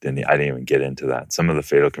 and then I didn't even get into that. Some of the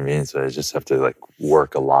fatal convenience, I just have to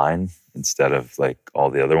work a line instead of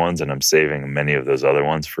all the other ones, and I'm saving many of those other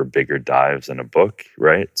ones for bigger dives in a book,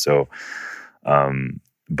 right? So,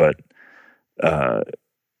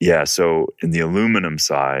 so in the aluminum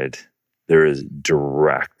side, there is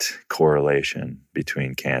direct correlation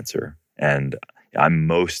between cancer, and I'm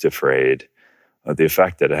most afraid the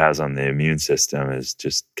effect that it has on the immune system is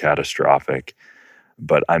just catastrophic.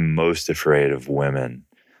 But I'm most afraid of women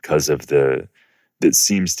because of it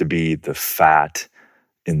seems to be the fat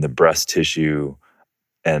in the breast tissue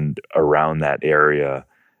and around that area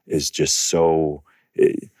is just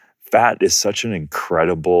fat is such an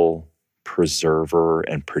incredible preserver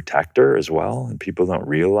and protector as well. And people don't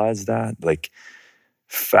realize that.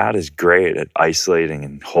 Fat is great at isolating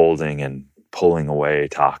and holding and pulling away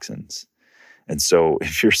toxins. And so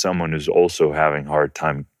if you're someone who's also having a hard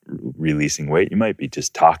time releasing weight, you might be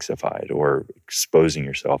just toxified or exposing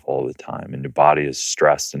yourself all the time, and your body is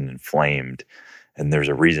stressed and inflamed, and there's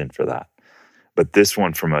a reason for that. But this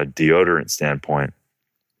one, from a deodorant standpoint,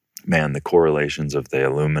 man, the correlations of the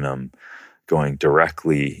aluminum going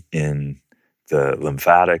directly in the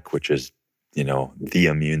lymphatic, which is, the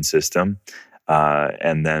immune system,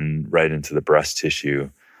 and then right into the breast tissue,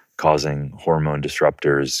 causing hormone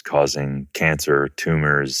disruptors, causing cancer,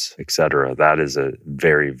 tumors, etc. That is a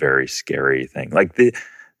very, very scary thing.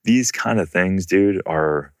 These kind of things, dude,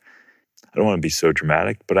 I don't want to be so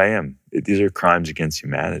dramatic, but I am. These are crimes against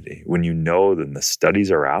humanity. When then the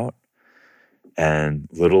studies are out, and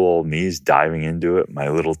little old me's diving into it, my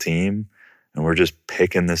little team, and we're just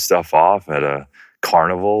picking this stuff off at a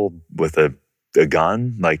carnival with a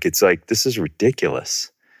gun. This is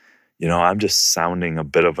ridiculous. I'm just sounding a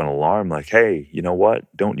bit of an alarm like, hey, you know what?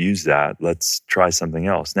 Don't use that. Let's try something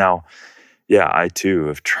else. Now, yeah, I too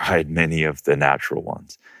have tried many of the natural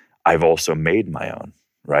ones. I've also made my own,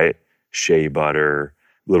 right? Shea butter,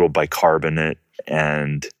 little bicarbonate,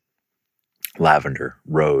 and lavender,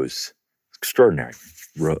 rose. Extraordinary.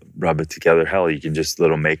 Rub it together. Hell, you can just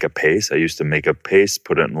make a paste. I used to make a paste,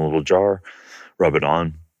 put it in a little jar, rub it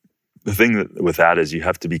on. The thing with that is you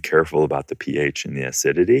have to be careful about the pH and the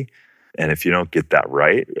acidity. And if you don't get that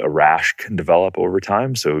right, a rash can develop over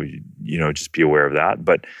time. So, just be aware of that.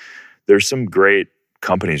 But there's some great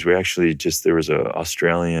companies. There was a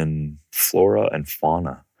Australian Flora and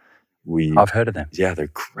Fauna. I've heard of them. Yeah,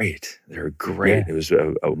 they're great. They're great. Yeah. It was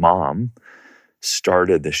a mom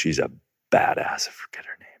started this. She's a badass. I forget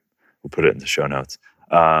her name. We'll put it in the show notes.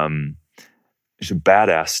 She's a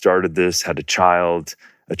badass. Started this, had a child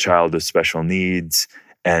with special needs,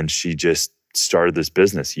 and she just started this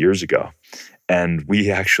business years ago. And I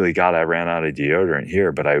ran out of deodorant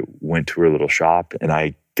here, but I went to her little shop and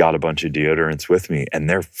I got a bunch of deodorants with me, and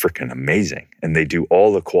they're freaking amazing. And they do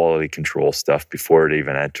all the quality control stuff before it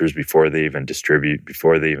even enters, before they even distribute,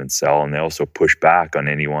 before they even sell. And they also push back on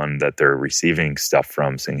anyone that they're receiving stuff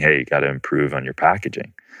from, saying, hey, you got to improve on your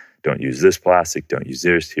packaging. Don't use this plastic. Don't use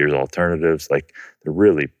this. Here's alternatives. They're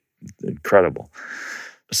really incredible.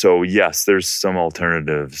 So yes, there's some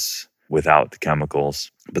alternatives without the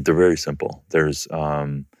chemicals, but they're very simple. There's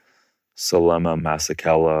Salema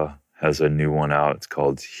Masekela has a new one out. It's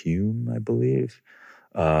called Hume, I believe.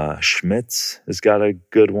 Schmitz has got a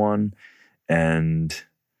good one, and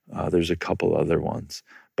there's a couple other ones,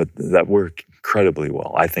 but that work incredibly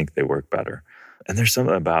well. I think they work better. And there's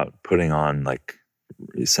something about putting on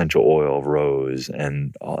essential oil, rose,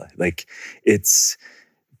 and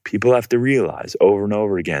people have to realize over and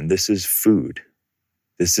over again, this is food.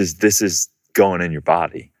 This is going in your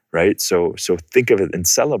body, right? So think of it and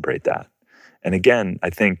celebrate that. And again,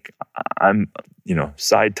 I think I'm,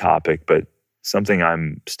 side topic, but something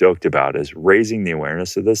I'm stoked about is raising the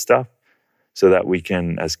awareness of this stuff so that we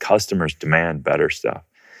can, as customers, demand better stuff.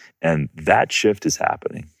 And that shift is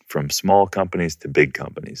happening from small companies to big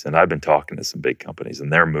companies. And I've been talking to some big companies,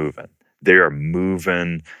 and they're moving. They are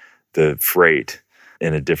moving the freight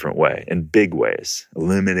in a different way, in big ways,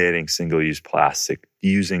 eliminating single-use plastic,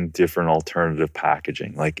 using different alternative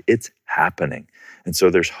packaging. It's happening. And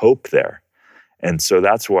so there's hope there. And so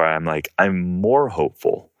that's why I'm more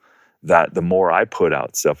hopeful that the more I put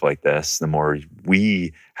out stuff like this, the more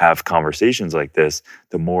we have conversations like this,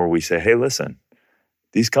 the more we say, hey, listen,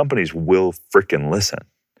 these companies will freaking listen.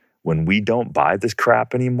 When we don't buy this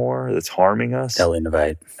crap anymore that's harming us, they'll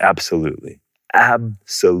innovate. Absolutely.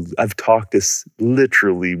 I've talked to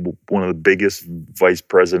literally one of the biggest vice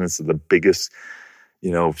presidents of the biggest,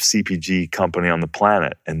 CPG company on the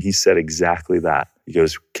planet. And he said exactly that. He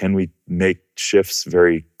goes, can we make shifts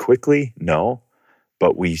very quickly? No,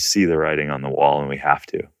 but we see the writing on the wall and we have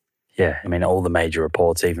to. Yeah, all the major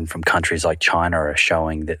reports, even from countries like China, are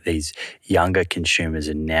showing that these younger consumers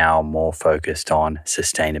are now more focused on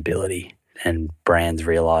sustainability. And brands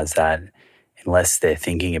realize that unless they're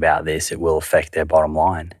thinking about this, it will affect their bottom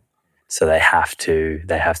line. So they have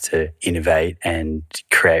to innovate and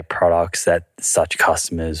create products that such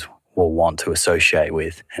customers will want to associate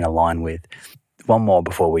with and align with. One more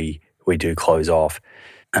before we do close off.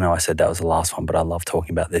 I know I said that was the last one, but I love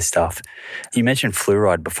talking about this stuff. You mentioned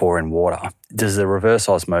fluoride before in water. Does the reverse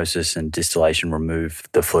osmosis and distillation remove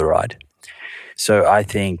the fluoride? So I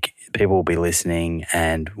think people will be listening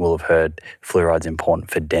and will have heard fluoride's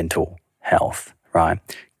important for dental health, right?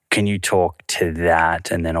 Can you talk to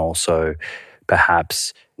that, and then also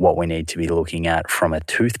perhaps what we need to be looking at from a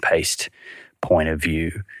toothpaste point of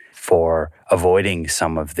view for avoiding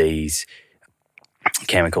some of these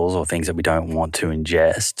chemicals or things that we don't want to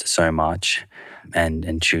ingest so much,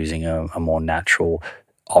 and choosing a more natural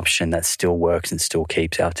option that still works and still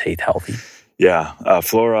keeps our teeth healthy? Yeah,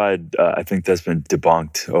 fluoride, I think that's been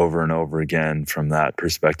debunked over and over again from that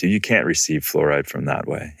perspective. You can't receive fluoride from that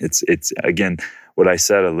way. It's again, what I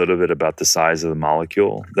said a little bit about the size of the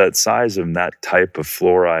molecule, that size of that type of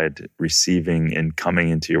fluoride receiving and coming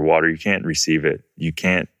into your water, you can't receive it. You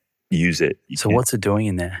can't use it. So what's it doing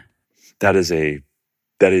in there? That is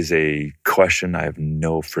a question I have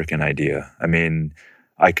no freaking idea.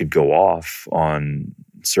 I could go off on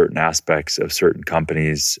certain aspects of certain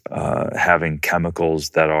companies having chemicals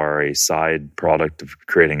that are a side product of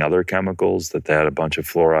creating other chemicals, that they had a bunch of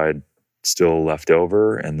fluoride still left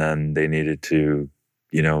over, and then they needed to,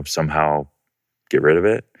 somehow get rid of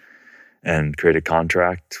it and create a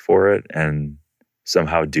contract for it and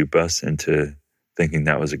somehow dupe us into thinking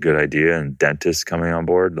that was a good idea, and dentists coming on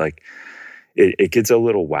board. Like it gets a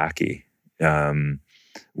little wacky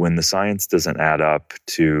when the science doesn't add up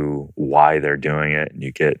to why they're doing it, and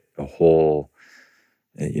you get a whole,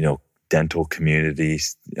 dental community.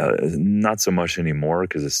 Not so much anymore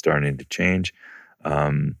because it's starting to change.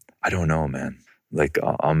 I don't know, man. Like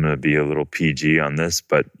I'm going to be a little PG on this,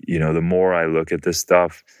 but the more I look at this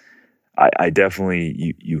stuff, I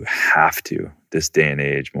definitely, you have to, this day and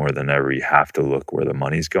age more than ever, you have to look where the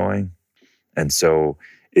money's going. And so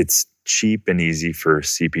it's cheap and easy for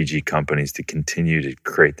CPG companies to continue to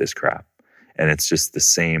create this crap. And it's just the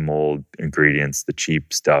same old ingredients, the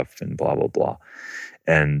cheap stuff and blah, blah, blah.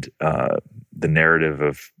 And the narrative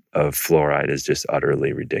of fluoride is just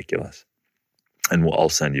utterly ridiculous. And I'll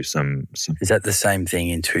send you some. Is that the same thing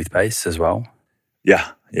in toothpaste as well?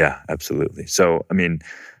 Yeah, absolutely. So, I mean,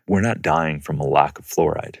 we're not dying from a lack of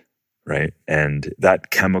fluoride, right? And that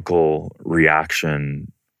chemical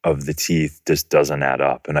reaction of the teeth just doesn't add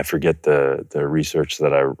up. And I forget the research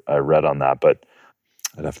that I read on that, but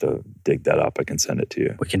I'd have to dig that up. I can send it to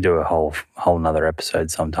you. We can do a whole nother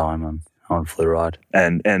episode sometime on fluoride.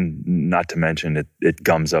 And not to mention it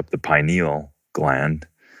gums up the pineal gland,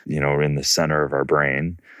 in the center of our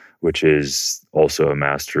brain, which is also a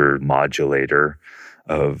master modulator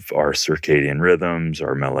of our circadian rhythms,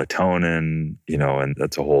 our melatonin, and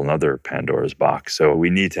that's a whole nother Pandora's box. So we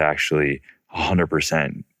need to actually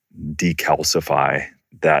 100% decalcify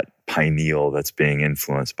that pineal that's being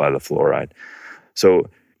influenced by the fluoride. So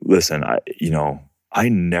listen, I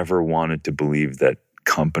never wanted to believe that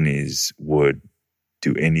companies would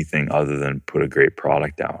do anything other than put a great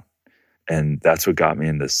product out. And that's what got me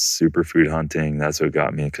into superfood hunting. That's what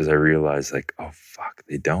got me, because I realized oh, fuck,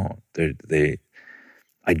 they don't.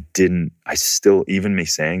 I still, even me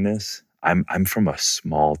saying this, I'm from a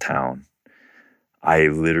small town. I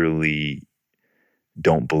literally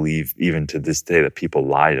don't believe even to this day that people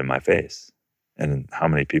lie to my face. And how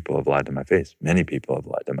many people have lied to my face? Many people have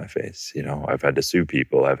lied to my face. I've had to sue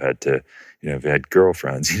people. I've had to, I've had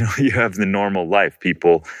girlfriends. You have the normal life.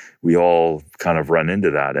 People, we all kind of run into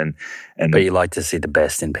that. But you like to see the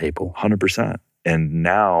best in people. 100%. And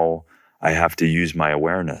now I have to use my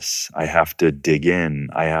awareness. I have to dig in.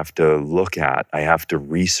 I have to look at. I have to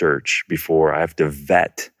research before. I have to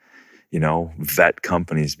vet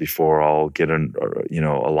companies before I'll get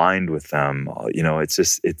aligned with them.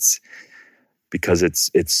 It's because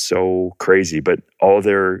it's so crazy. But all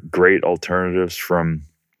their great alternatives from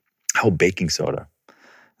baking soda,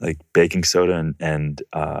 like baking soda and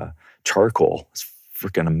charcoal is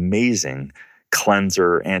freaking amazing.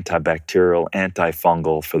 Cleanser, antibacterial,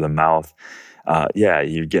 antifungal for the mouth.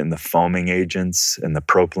 You're getting the foaming agents and the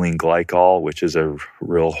propylene glycol, which is a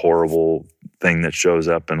real horrible thing that shows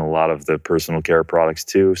up in a lot of the personal care products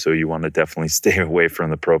too. So you want to definitely stay away from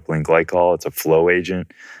the propylene glycol. It's a flow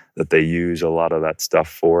agent that they use a lot of that stuff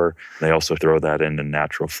for. They also throw that into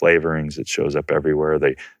natural flavorings. It shows up everywhere.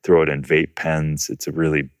 They throw it in vape pens. It's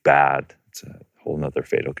really bad. It's a whole nother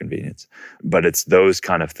fatal convenience. But it's those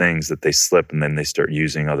kind of things that they slip and then they start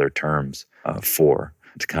using other terms for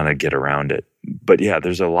to kind of get around it. But yeah,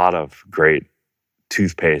 there's a lot of great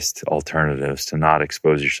toothpaste alternatives to not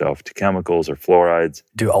expose yourself to chemicals or fluorides.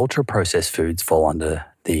 Do ultra-processed foods fall under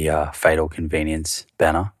the fatal convenience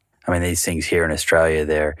banner? I mean, these things here in Australia,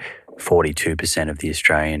 they're 42% of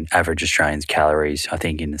the average Australian's calories. I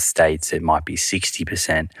think in the States, it might be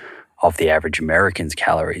 60% of the average American's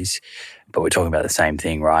calories. But we're talking about the same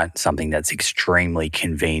thing, right? Something that's extremely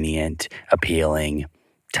convenient, appealing,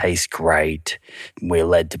 tastes great. We're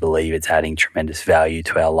led to believe it's adding tremendous value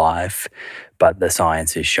to our life. But the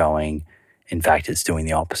science is showing, in fact, it's doing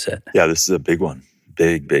the opposite. Yeah, this is a big one.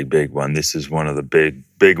 Big one. This is one of the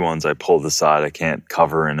big ones I pulled aside. I can't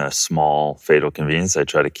cover in a small fatal convenience. I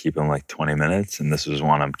try to keep them like 20 minutes. And this is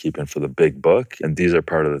one I'm keeping for the big book. And these are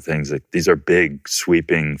part of the things these are big,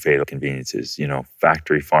 sweeping fatal conveniences,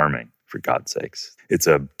 factory farming, for God's sakes. It's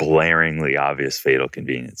a blaringly obvious fatal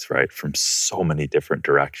convenience, right? From so many different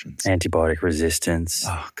directions. Antibiotic resistance,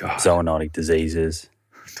 God. Zoonotic diseases.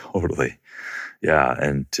 Totally. Yeah,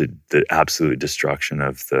 and to the absolute destruction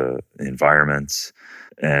of the environments.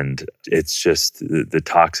 And it's just the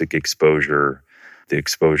toxic exposure, the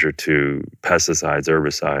exposure to pesticides,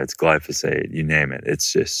 herbicides, glyphosate, you name it.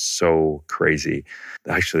 It's just so crazy.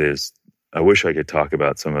 Actually, I wish I could talk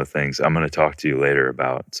about some of the things. I'm going to talk to you later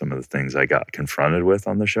about some of the things I got confronted with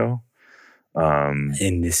on the show.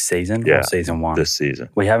 In this season? Yeah, or season 1? This season.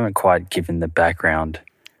 We haven't quite given the background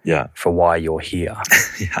for why you're here.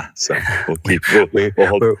 Yeah, so we'll keep.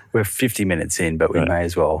 We're 50 minutes in, but we may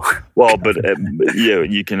as well. Well, but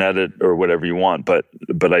you can edit or whatever you want. But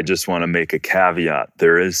but I just want to make a caveat.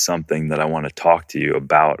 There is something that I want to talk to you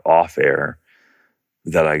about off air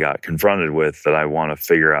that I got confronted with that I want to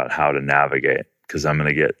figure out how to navigate, because I'm going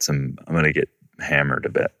to get hammered a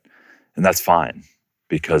bit. And that's fine,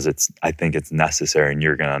 because I think it's necessary, and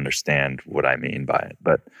you're going to understand what I mean by it.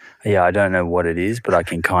 But yeah, I don't know what it is, but I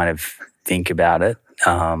can kind of think about it.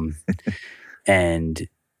 And,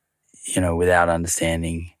 without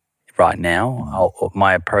understanding right now,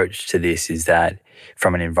 my approach to this is that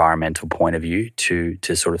from an environmental point of view, to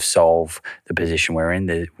sort of solve the position we're in,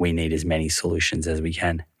 that we need as many solutions as we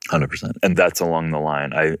can. 100%. And that's along the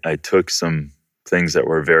line. I took some things that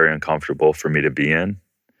were very uncomfortable for me to be in,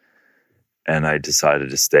 and I decided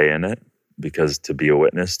to stay in it because to be a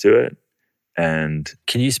witness to it. And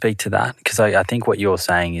can you speak to that? Because I think what you're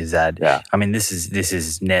saying is that, yeah. I mean, this is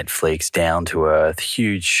Netflix, down to earth,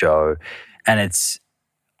 huge show. And it's,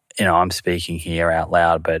 I'm speaking here out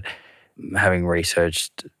loud, but having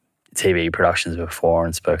researched TV productions before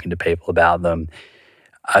and spoken to people about them,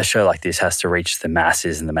 a show like this has to reach the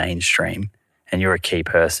masses and the mainstream. And you're a key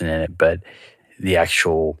person in it, but the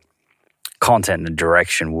actual content and the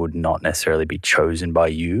direction would not necessarily be chosen by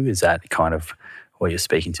you. Is that kind of what you're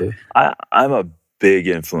speaking to? I'm a big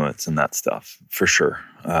influence in that stuff, for sure.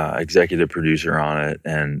 Executive producer on it,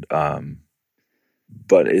 and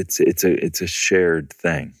but it's a shared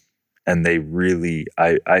thing, and they really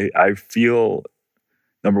I feel,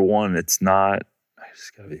 number one, it's not. I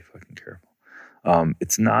just gotta be fucking careful.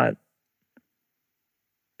 It's not.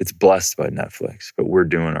 It's blessed by Netflix, but we're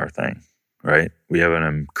doing our thing, right? We have an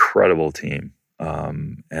incredible team.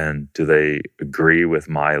 And do they agree with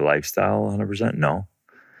my lifestyle 100%? No,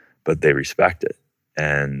 but they respect it.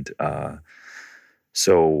 And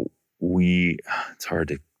so it's hard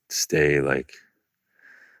to stay like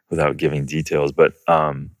without giving details, but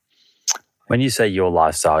when you say your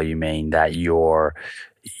lifestyle, you mean that you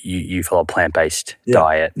follow a plant-based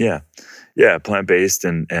diet? Yeah, plant-based,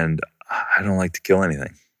 and I don't like to kill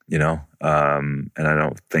anything, and I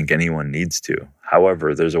don't think anyone needs to.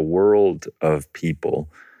 However, there's a world of people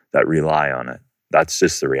that rely on it. That's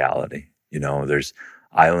just the reality. There's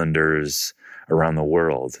islanders around the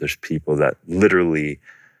world. There's people that literally,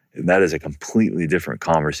 that is a completely different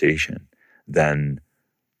conversation than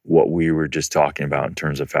what we were just talking about in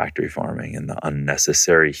terms of factory farming and the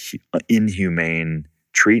unnecessary, inhumane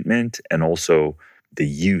treatment, and also the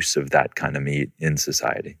use of that kind of meat in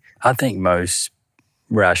society. I think most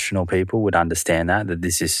rational people would understand that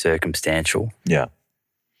this is circumstantial. Yeah.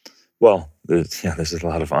 Well, there's a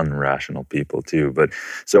lot of unrational people too. But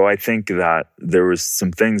so I think that there was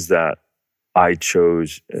some things that I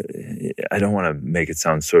chose. I don't want to make it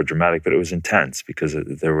sound so dramatic, but it was intense because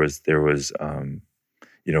there was from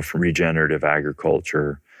regenerative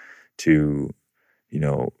agriculture to,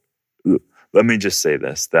 let me just say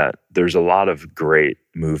this, that there's a lot of great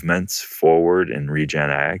movements forward in regen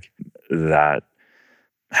ag that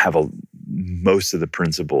have most of the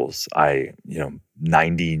principles.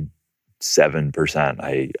 97%,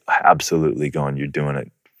 I absolutely going, you're doing it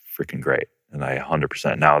freaking great. And I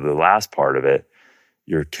 100%. Now, the last part of it,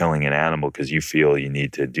 you're killing an animal because you feel you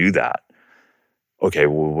need to do that. Okay,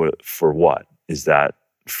 well, for what? Is that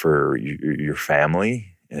for your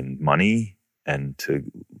family and money and to,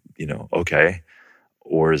 okay?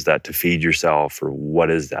 Or is that to feed yourself, or what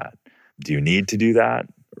is that? Do you need to do that?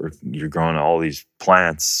 Or you're growing all these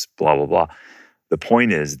plants, blah, blah, blah. The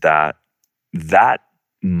point is that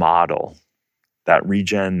model, that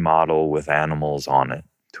regen model with animals on it,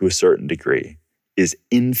 to a certain degree, is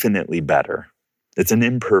infinitely better. It's an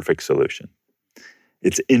imperfect solution.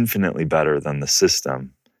 It's infinitely better than the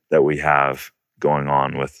system that we have going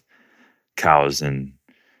on with cows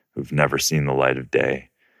who've never seen the light of day,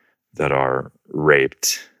 that are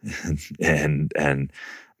raped and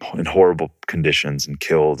in horrible conditions and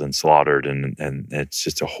killed and slaughtered, and it's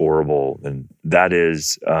just a horrible, and that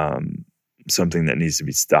is something that needs to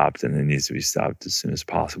be stopped, and it needs to be stopped as soon as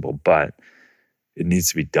possible. But it needs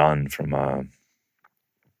to be done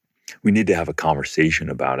we need to have a conversation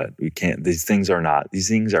about it. We can't, these things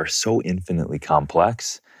are so infinitely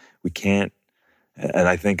complex. We can't, and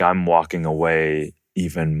I think I'm walking away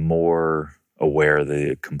even more aware of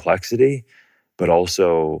the complexity, but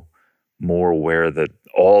also more aware that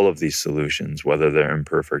all of these solutions, whether they're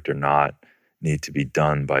imperfect or not, need to be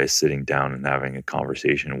done by sitting down and having a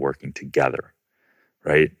conversation and working together,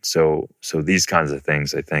 right? So these kinds of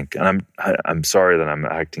things, I think, and I'm sorry that I'm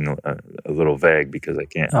acting a little vague because I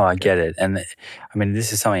can't. Oh, I get it. And I mean,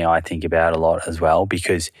 this is something I think about a lot as well,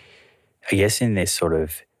 because I guess in this sort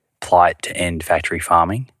of plight to end factory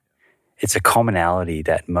farming, it's a commonality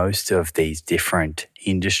that most of these different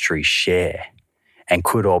industries share. and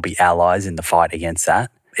could all be allies in the fight against that.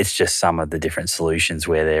 It's just some of the different solutions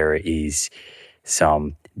where there is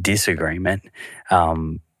some disagreement.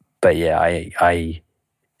 But yeah,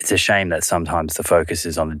 it's a shame that sometimes the focus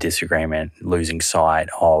is on the disagreement, losing sight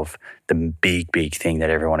of the big thing that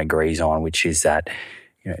everyone agrees on, which is that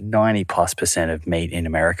 90+% of meat in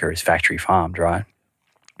America is factory farmed, right?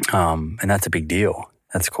 And that's a big deal.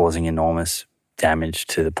 That's causing enormous damage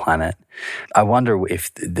to the planet. I wonder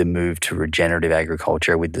if the move to regenerative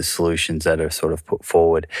agriculture with the solutions that are sort of put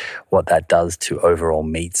forward, what that does to overall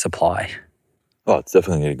meat supply. Oh, it's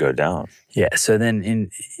definitely going to go down. Yeah, so then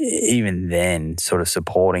even then, sort of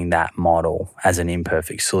supporting that model as an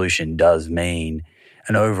imperfect solution does mean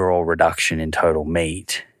an overall reduction in total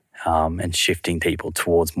meat, and shifting people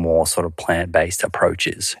towards more sort of plant-based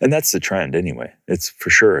approaches. And that's the trend anyway. It's for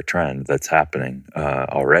sure a trend that's happening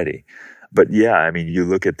already. But yeah, I mean, you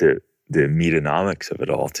look at the meatonomics of it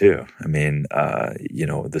all too. I mean,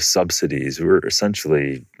 the subsidies, we're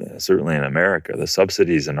essentially, certainly in America, the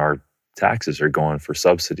subsidies in our taxes are going for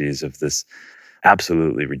subsidies of this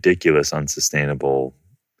absolutely ridiculous, unsustainable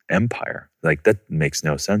empire. Like, that makes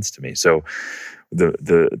no sense to me. So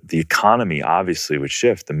the economy obviously would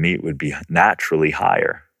shift. The meat would be naturally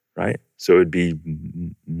higher, right? So it'd be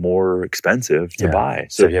more expensive to buy.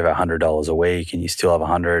 So if you have $100 a week and you still have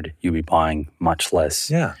 100, you'll be buying much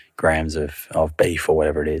less grams of beef or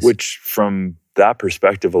whatever it is. Which, from that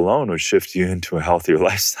perspective alone, would shift you into a healthier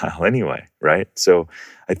lifestyle anyway, right? So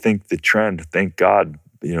I think the trend, thank God,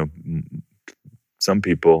 some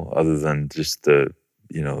people, other than just the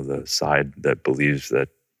side that believes that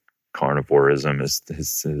carnivorism is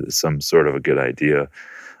some sort of a good idea.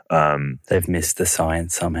 They've missed the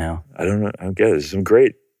science somehow. I don't know. I don't get it. There's some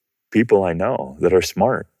great people I know that are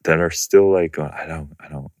smart, that are still like, I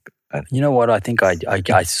don't. You know what? I think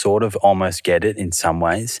I sort of almost get it in some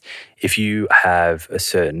ways. If you have a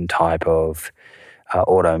certain type of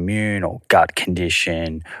autoimmune or gut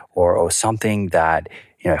condition or something that,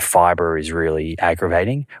 fiber is really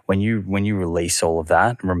aggravating, when you release all of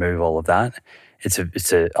that, remove all of that,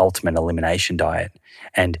 it's a ultimate elimination diet.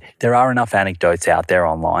 And there are enough anecdotes out there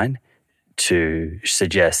online to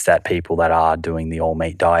suggest that people that are doing the all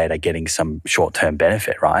meat diet are getting some short-term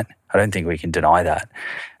benefit, right? I don't think we can deny that.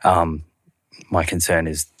 My concern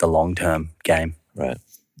is the long-term game. Right.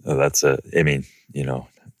 Well,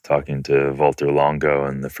 talking to Walter Longo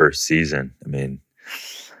in the first season, and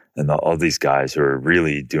all these guys who are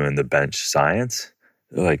really doing the bench science,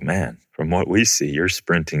 they're like, man, from what we see, you're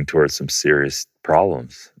sprinting towards some serious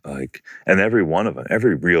problems. And every one of them,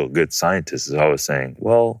 every real good scientist is always saying,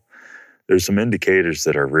 well, there's some indicators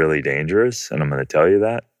that are really dangerous, and I'm going to tell you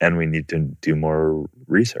that, and we need to do more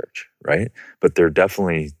research, right? But they're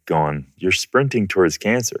definitely going, you're sprinting towards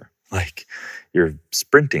cancer. Like, you're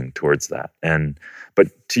sprinting towards that.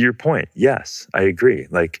 But to your point, yes, I agree.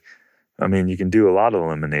 You can do a lot of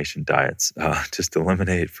elimination diets, just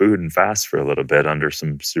eliminate food and fast for a little bit under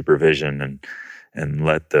some supervision and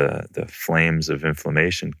let the flames of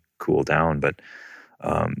inflammation cool down. But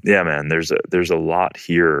man, there's a lot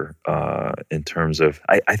here in terms of,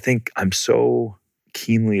 I think I'm so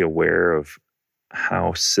keenly aware of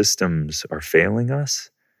how systems are failing us,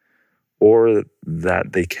 or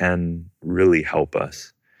that they can really help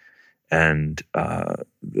us. And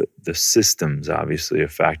the systems, obviously,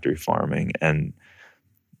 of factory farming, and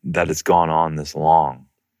that it's gone on this long,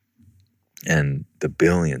 and the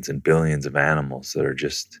billions and billions of animals that are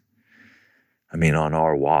just, on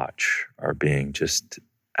our watch, are being just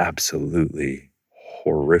absolutely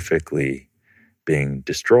horrifically being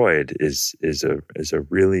destroyed is a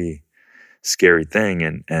really scary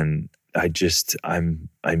thing. And I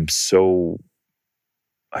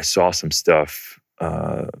saw some stuff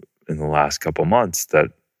in the last couple months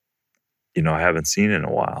that I haven't seen in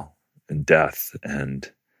a while, in death, and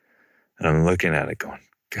I'm looking at it going,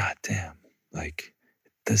 God damn,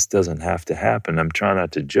 this doesn't have to happen. I'm trying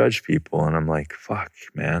not to judge people, and I'm like, fuck,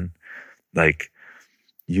 man,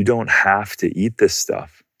 you don't have to eat this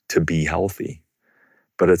stuff to be healthy.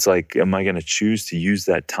 But it's like, am I going to choose to use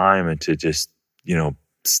that time and to just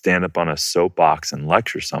stand up on a soapbox and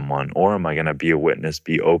lecture someone, or am I going to be a witness,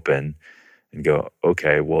 be open, and go,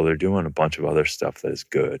 okay, well, they're doing a bunch of other stuff that is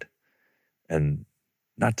good. And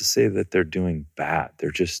not to say that they're doing bad.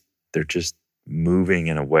 They're just moving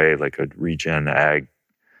in a way like a regen ag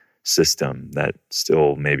system that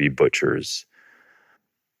still maybe butchers.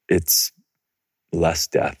 It's less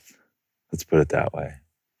death. Let's put it that way.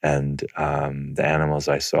 And the animals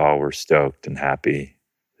I saw were stoked and happy.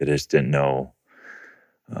 They just didn't know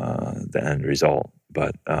the end result.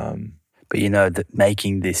 But that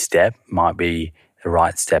making this step might be the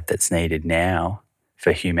right step that's needed now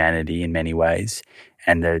for humanity in many ways,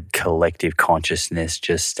 and the collective consciousness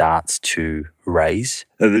just starts to raise.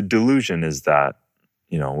 The delusion is that,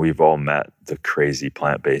 we've all met the crazy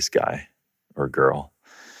plant-based guy or girl.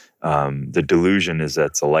 The delusion is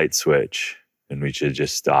that's a light switch and we should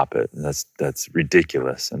just stop it. And that's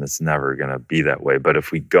ridiculous, and it's never going to be that way. But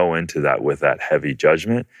if we go into that with that heavy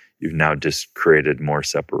judgment, you've now just created more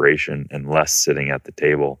separation and less sitting at the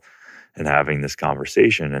table and having this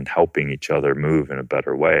conversation and helping each other move in a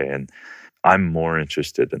better way. And I'm more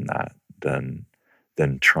interested in that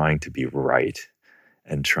than trying to be right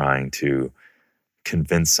and trying to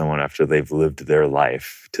convince someone after they've lived their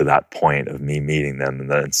life to that point of me meeting them, and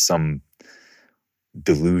that in some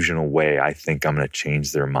delusional way I think I'm going to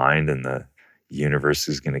change their mind and the universe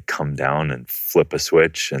is going to come down and flip a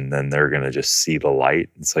switch and then they're going to just see the light.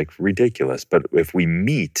 It's like ridiculous. But if we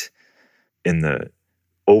meet in the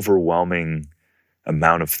overwhelming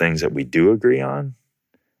amount of things that we do agree on,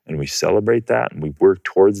 and we celebrate that and we work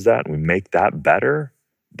towards that and we make that better,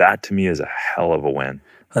 that to me is a hell of a win.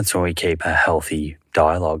 That's when we keep a healthy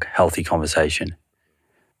dialogue, healthy conversation.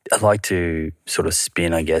 I'd like to sort of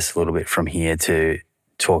spin, I guess, a little bit from here to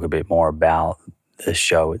talk a bit more about the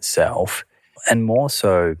show itself, and more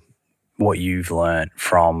so what you've learned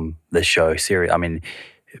from the show series. I mean,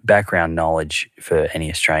 background knowledge for any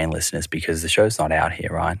Australian listeners, because the show's not out here,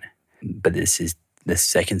 right? But this is the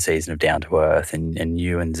second season of Down to Earth, and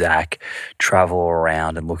you and Zach travel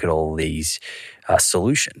around and look at all these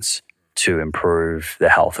solutions to improve the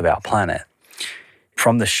health of our planet.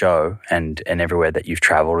 From the show and everywhere that you've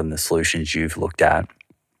traveled and the solutions you've looked at,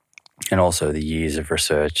 and also the years of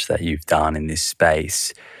research that you've done in this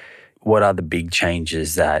space, what are the big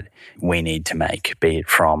changes that we need to make, be it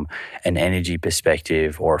from an energy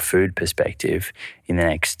perspective or a food perspective, in the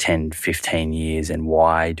next 10, 15 years, and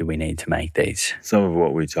why do we need to make these? Some of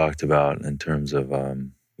what we talked about in terms of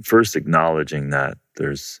first acknowledging that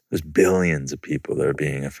there's billions of people that are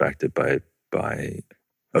being affected by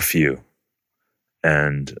a few.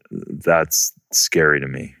 And that's scary to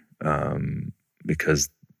me, because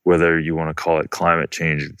whether you want to call it climate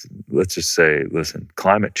change, let's just say, listen,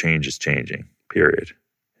 climate change is changing, period.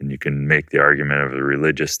 And you can make the argument of a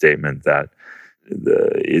religious statement that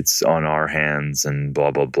it's on our hands and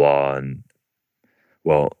blah, blah, blah. And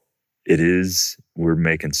well, it is, we're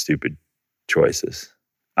making stupid choices.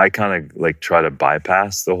 I kind of like try to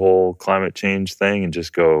bypass the whole climate change thing and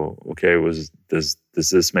just go, okay, does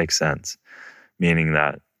this make sense? Meaning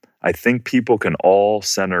that I think people can all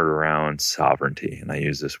center around sovereignty, and I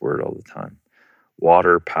use this word all the time.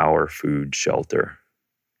 Water, power, food, shelter,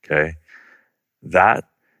 okay? That,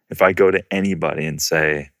 if I go to anybody and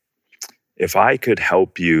say, if I could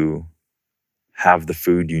help you have the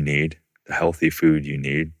food you need, the healthy food you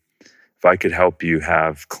need, if I could help you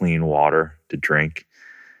have clean water to drink,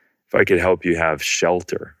 if I could help you have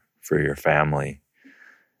shelter for your family,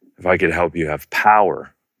 if I could help you have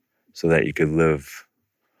power so that you could live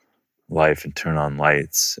life and turn on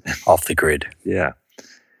lights. Off the grid. Yeah.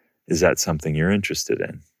 Is that something you're interested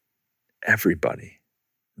in? Everybody.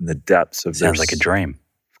 In the depths of Sounds like a dream.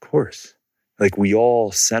 Of course. Like we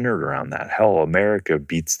all centered around that. Hell, America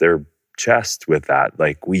beats their chest with that.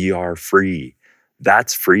 Like we are free.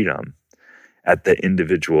 That's freedom at the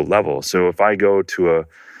individual level. So if I go to a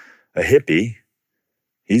hippie,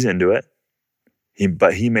 he's into it.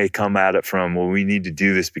 But he may come at it from, well, we need to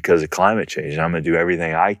do this because of climate change. And I'm going to do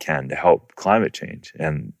everything I can to help climate change.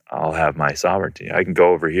 And I'll have my sovereignty. I can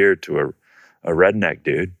go over here to a redneck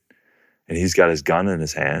dude, and he's got his gun in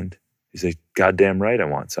his hand. He's like, goddamn right, I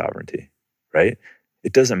want sovereignty, right?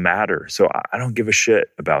 It doesn't matter. So I don't give a shit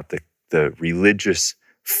about the religious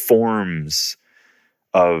forms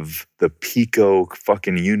of the pico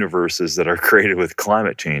fucking universes that are created with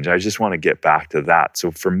climate change. I just want to get back to that.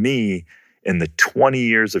 So for me, in the 20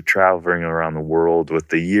 years of traveling around the world, with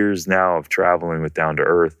the years now of traveling with Down to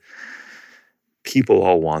Earth, people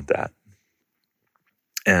all want that.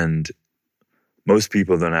 And most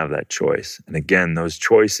people don't have that choice. And again, those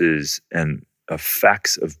choices and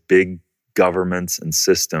effects of big governments and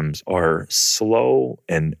systems are slow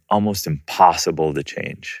and almost impossible to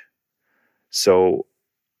change. So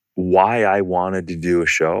why I wanted to do a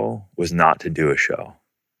show was not to do a show.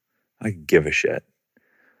 I give a shit.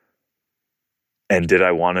 And did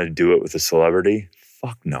I want to do it with a celebrity?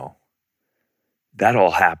 Fuck no. That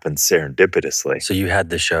all happened serendipitously. So you had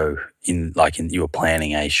the show you were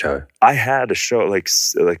planning a show. I had a show like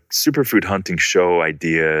superfood hunting show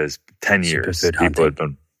ideas 10 years.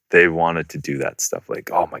 They wanted to do that stuff. Like,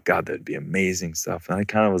 oh my God, that'd be amazing stuff. And I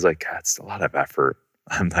kind of was like, God, it's a lot of effort.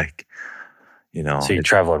 I'm like, So you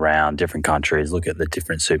travel around different countries, look at the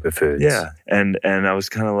different superfoods. Yeah. And I was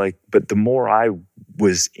kind of like, but the more I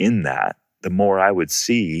was in that, the more I would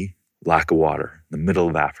see lack of water in the middle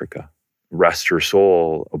of Africa. Rest her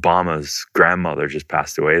soul, Obama's grandmother just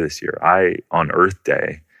passed away this year. I, on Earth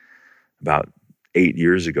Day, about 8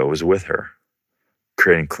 years ago, was with her,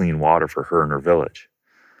 creating clean water for her and her village.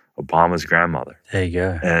 Obama's grandmother. There you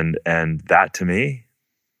go. And that, to me,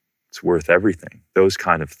 it's worth everything. Those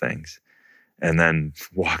kind of things. And then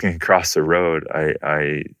walking across the road,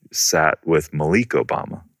 I sat with Malik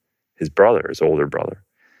Obama, his brother, his older brother,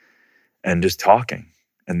 and just talking.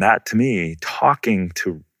 And that, to me, talking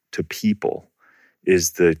to people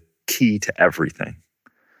is the key to everything.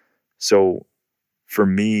 So for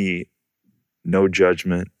me, no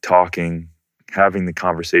judgment, talking, having the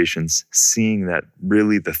conversations, seeing that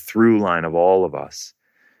really the through line of all of us,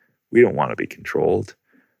 we don't want to be controlled.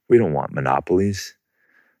 We don't want monopolies.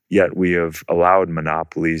 Yet we have allowed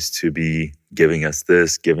monopolies to be giving us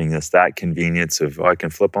this, giving us that convenience of, I can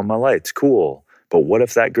flip on my lights, cool. But what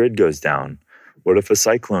if that grid goes down? What if a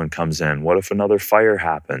cyclone comes in? What if another fire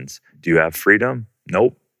happens? Do you have freedom?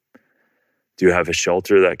 Nope. Do you have a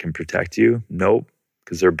shelter that can protect you? Nope.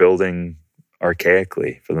 Because they're building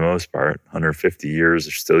archaically for the most part. 150 years,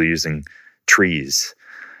 they're still using trees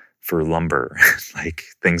for lumber, like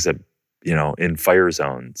things that, in fire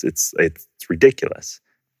zones. It's ridiculous.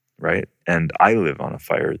 Right? And I live in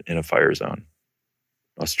a fire zone.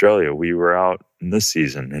 Australia, we were out in this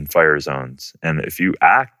season in fire zones. And if you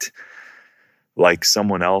act like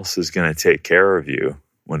someone else is going to take care of you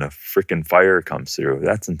when a freaking fire comes through,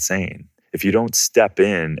 that's insane. If you don't step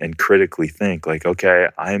in and critically think like, okay,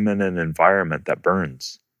 I'm in an environment that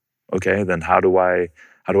burns. Okay, then how do I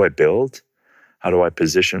build? How do I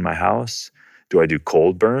position my house? Do I do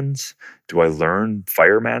cold burns? Do I learn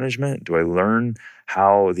fire management? Do I learn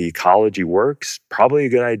how the ecology works? Probably a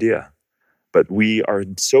good idea. But we are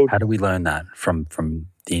so... How do we learn that? From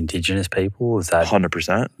the indigenous people? Is that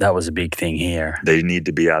 100%? That was a big thing here. They need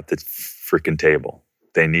to be at the freaking table.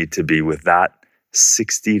 They need to be with that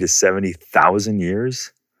 60 to 70,000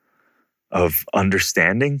 years of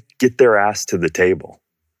understanding. Get their ass to the table.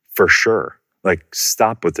 For sure. Like,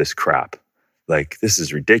 stop with this crap. Like, this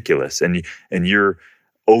is ridiculous. And you're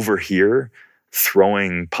over here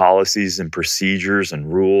throwing policies and procedures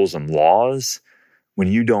and rules and laws when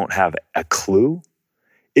you don't have a clue.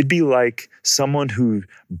 It'd be like someone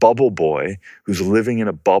bubble boy, who's living in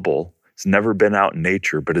a bubble, has never been out in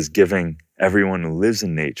nature, but is giving everyone who lives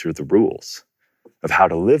in nature the rules of how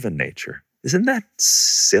to live in nature. Isn't that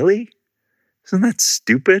silly? Isn't that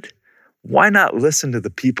stupid? Why not listen to the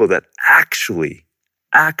people that actually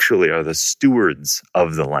are the stewards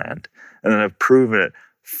of the land and have proven it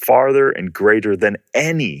farther and greater than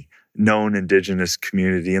any known indigenous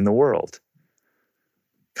community in the world?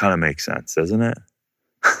 Kind of makes sense, doesn't it?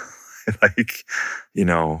 Like,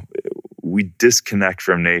 we disconnect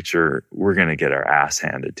from nature, we're going to get our ass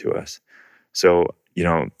handed to us. So,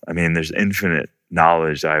 there's infinite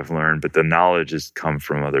knowledge I've learned, but the knowledge has come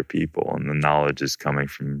from other people, and the knowledge is coming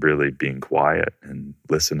from really being quiet and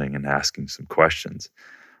listening and asking some questions.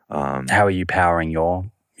 How are you powering your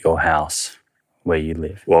house where you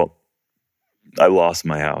live? Well, I lost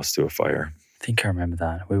my house to a fire. I think I remember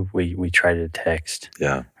that. We traded a text.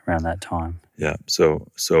 Yeah. Around that time. Yeah. So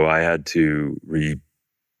I had to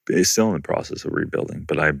it's still in the process of rebuilding,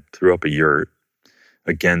 but I threw up a yurt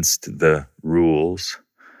against the rules.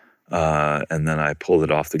 And then I pulled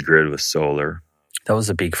it off the grid with solar. That was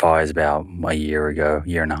the big fires about a year ago,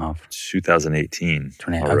 year and a half. 2018.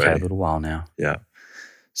 Okay, a little while now. Yeah.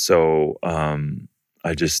 So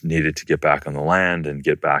I just needed to get back on the land and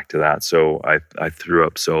get back to that. So I threw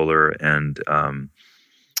up solar, and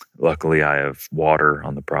luckily I have water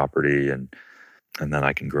on the property, and then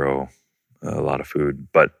I can grow a lot of food.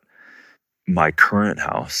 But my current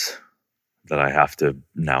house that I have to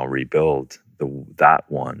now rebuild, that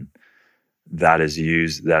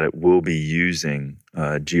it will be using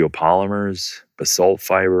geopolymers, basalt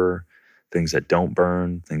fiber, things that don't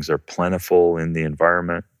burn, things that are plentiful in the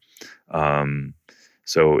environment.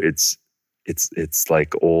 So it's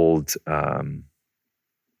like old,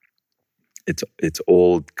 it's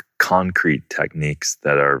old concrete techniques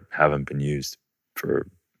that haven't been used for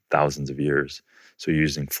thousands of years. So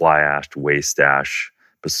using fly ash, waste ash,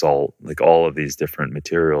 basalt, like all of these different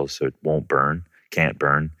materials, so it won't burn, can't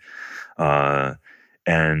burn.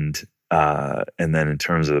 And then in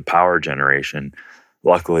terms of the power generation,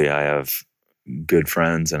 luckily I have good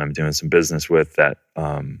friends and I'm doing some business with that.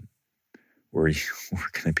 We're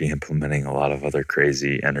going to be implementing a lot of other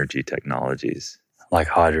crazy energy technologies, like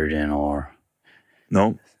hydrogen or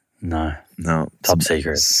no, No. No. Top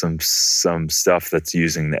secret. Some stuff that's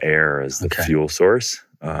using the air as the fuel source,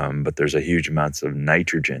 but there's a huge amounts of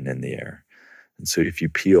nitrogen in the air. And so if you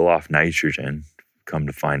peel off nitrogen, come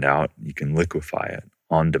to find out, you can liquefy it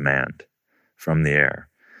on demand from the air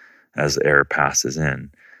as the air passes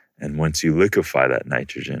in. And once you liquefy that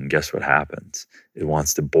nitrogen, guess what happens? It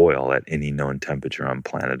wants to boil at any known temperature on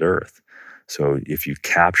planet Earth. So if you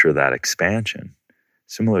capture that expansion,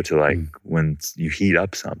 similar to like when you heat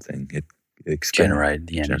up something, it expands. Generate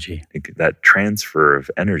the energy. That transfer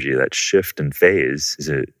of energy, that shift in phase is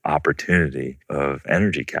an opportunity of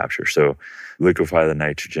energy capture. So liquefy the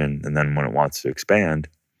nitrogen, and then when it wants to expand,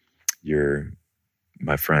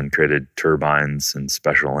 my friend created turbines and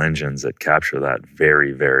special engines that capture that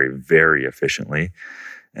very, very, very efficiently.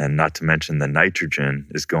 And not to mention the nitrogen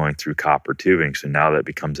is going through copper tubing. So now that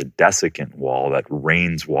becomes a desiccant wall that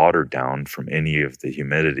rains water down from any of the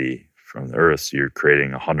humidity from the earth. So you're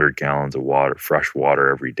creating 100 gallons of water, fresh water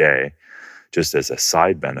every day, just as a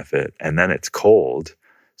side benefit. And then it's cold.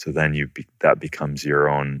 So then that becomes your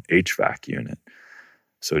own HVAC unit.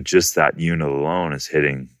 So just that unit alone is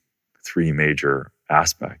hitting 3 major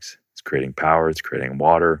aspects. It's creating power, it's creating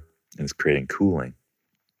water, and it's creating cooling.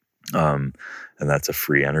 And that's a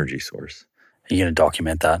free energy source. Are you going to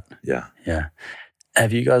document that? Yeah. Yeah.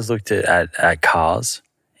 Have you guys looked at cars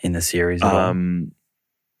in the series at all?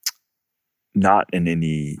 Not in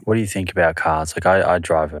any... What do you think about cars? Like I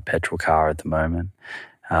drive a petrol car at the moment,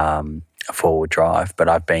 a 4-wheel drive, but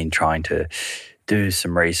I've been trying to do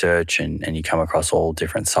some research and you come across all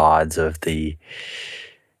different sides of the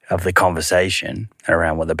conversation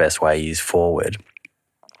around what the best way is forward.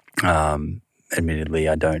 Admittedly,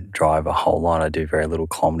 I don't drive a whole lot. I do very little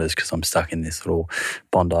kilometers because I'm stuck in this little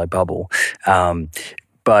Bondi bubble.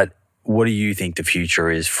 But what do you think the future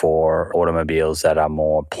is for automobiles that are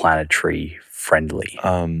more planetary friendly?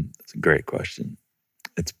 That's a great question.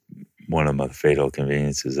 It's one of my fatal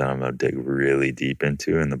conveniences that I'm going to dig really deep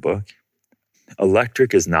into in the book.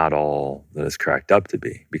 Electric is not all that it's cracked up to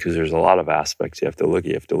be, because there's a lot of aspects you have to look at.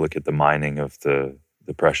 You have to look at the mining of the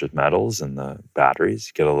precious metals and the batteries.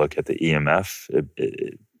 You got to look at the EMF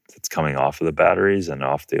that's coming off of the batteries and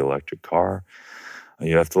off the electric car.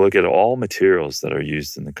 You have to look at all materials that are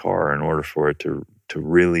used in the car in order for it to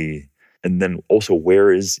really, and then also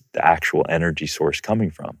where is the actual energy source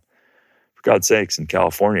coming from? For God's sakes, in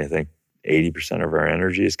California, I think 80% of our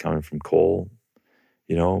energy is coming from coal.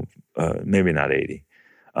 Maybe not 80,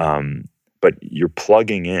 but you're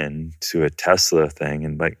plugging in to a Tesla thing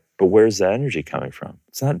and but where's the energy coming from?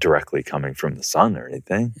 It's not directly coming from the sun or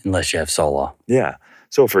anything. Unless you have solar. Yeah.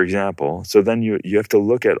 So for example, then you have to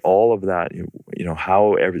look at all of that,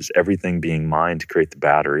 how is everything being mined to create the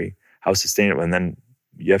battery, how sustainable, and then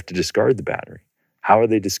you have to discard the battery. How are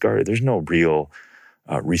they discarded? There's no real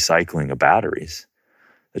recycling of batteries.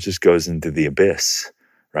 It just goes into the abyss,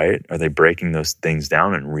 right? Are they breaking those things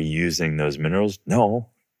down and reusing those minerals? No,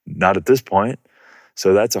 not at this point.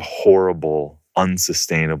 So that's a horrible,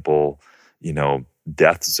 unsustainable,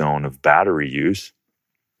 death zone of battery use,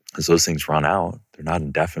 because those things run out. They're not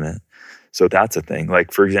indefinite. So that's a thing.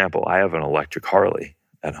 Like, for example, I have an electric Harley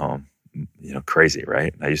at home. Crazy,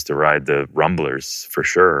 right? I used to ride the Rumblers for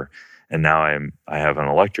sure, and now I have an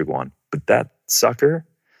electric one. But that sucker,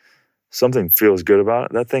 something feels good about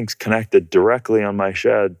it. That thing's connected directly on my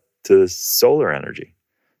shed to solar energy.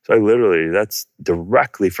 So that's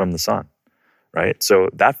directly from the sun, right? So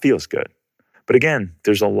that feels good. But again,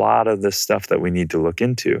 there's a lot of this stuff that we need to look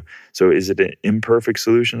into. So is it an imperfect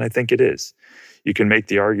solution? I think it is. You can make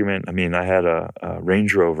the argument. I mean, I had a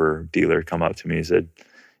Range Rover dealer come up to me and said,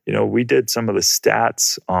 we did some of the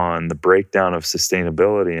stats on the breakdown of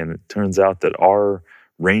sustainability, and it turns out that our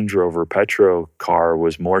Range Rover Petro car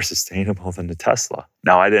was more sustainable than the Tesla.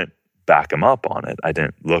 Now, I didn't back him up on it. I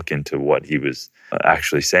didn't look into what he was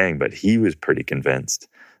actually saying, but he was pretty convinced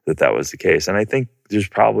that was the case. And I think there's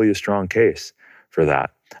probably a strong case for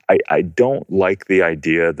that. I don't like the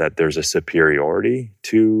idea that there's a superiority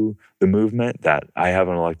to the movement, that I have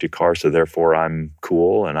an electric car, so therefore I'm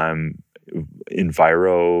cool and I'm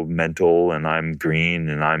environmental and I'm green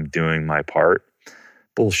and I'm doing my part.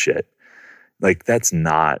 Bullshit. Like that's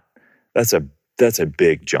a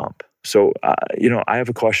big jump. So, I have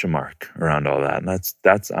a question mark around all that, and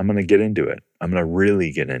that's I'm going to get into it. I'm going to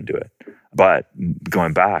really get into it. But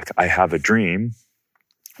going back, I have a dream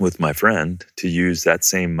with my friend to use that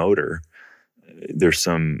same motor. There's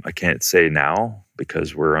some, I can't say now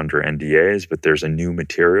because we're under NDAs, but there's a new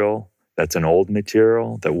material that's an old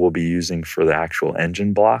material that we'll be using for the actual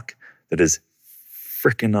engine block that is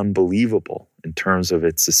freaking unbelievable in terms of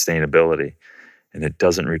its sustainability. and it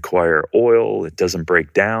doesn't require oil. It doesn't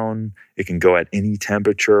break down. It can go at any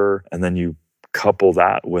temperature. And then you couple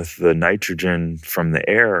that with the nitrogen from the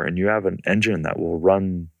air, and you have an engine that will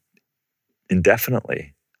run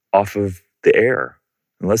indefinitely off of the air.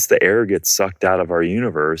 Unless the air gets sucked out of our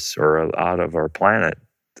universe or out of our planet,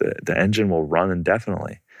 the engine will run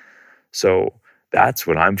indefinitely. So that's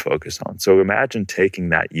what I'm focused on. So imagine taking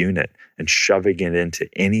that unit and shoving it into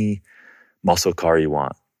any muscle car you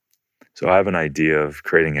want. So I have an idea of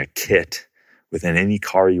creating a kit within any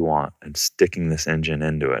car you want and sticking this engine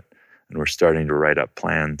into it. And we're starting to write up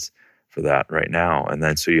plans for that right now. And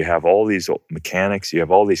then so you have all these mechanics, you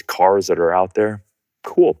have all these cars that are out there.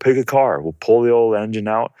 Cool, pick a car. We'll pull the old engine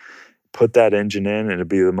out, put that engine in, and it'll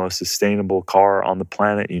be the most sustainable car on the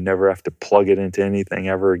planet. You never have to plug it into anything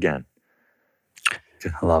ever again.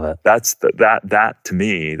 I love it. That's that to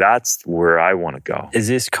me, that's where I want to go. Is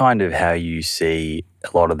this kind of how you see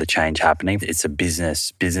a lot of the change happening? It's a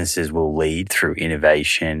business. Businesses will lead through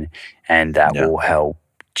innovation, and that will help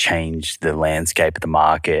change the landscape of the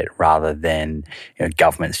market rather than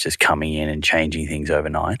governments just coming in and changing things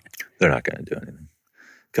overnight. They're not going to do anything.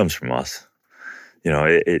 It comes from us.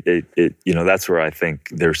 That's where I think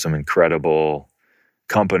there's some incredible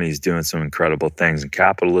companies doing some incredible things, and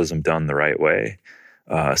capitalism done the right way,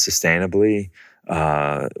 sustainably,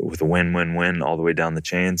 with a win-win-win all the way down the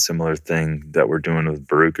chain. Similar thing that we're doing with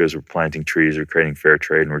Barukas. We're planting trees, we're creating fair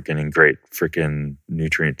trade, and we're getting great freaking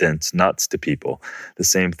nutrient-dense nuts to people. The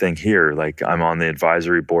same thing here. Like, I'm on the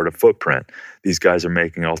advisory board of Footprint. These guys are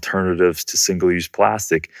making alternatives to single-use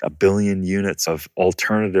plastic. 1 billion units of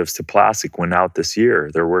alternatives to plastic went out this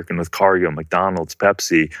year. They're working with Cargill, McDonald's,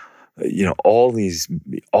 Pepsi. All these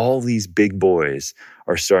big boys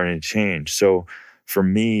are starting to change. So for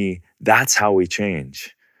me, that's how we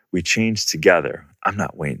change. We change together. I'm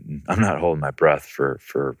not waiting. I'm not holding my breath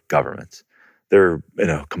for governments. They're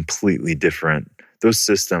completely different. Those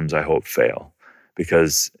systems, I hope, fail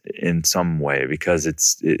because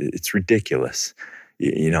it's ridiculous.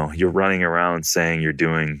 You're running around saying you're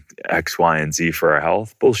doing X, Y, and Z for our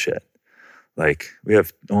health. Bullshit. Like, we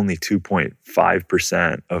have only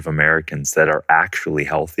 2.5% of Americans that are actually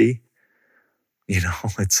healthy.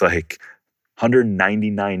 It's like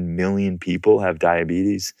 199 million people have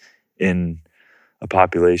diabetes in a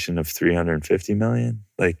population of 350 million.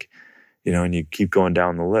 And you keep going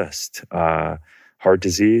down the list. Heart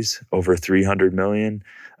disease, over 300 million.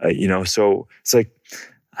 So it's like,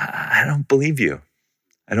 I don't believe you.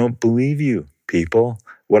 I don't believe you, people.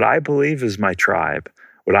 What I believe is my tribe.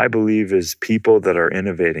 What I believe is people that are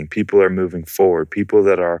innovating, people are moving forward, people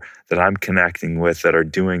that I'm connecting with that are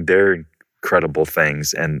doing their incredible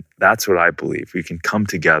things. And that's what I believe. We can come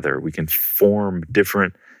together. We can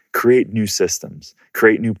create new systems,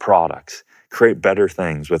 create new products, create better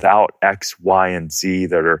things without X, Y, and Z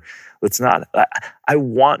I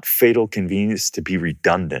want fatal convenience to be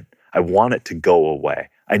redundant. I want it to go away.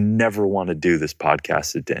 I never want to do this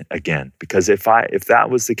podcast again, because if that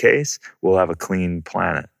was the case, we'll have a clean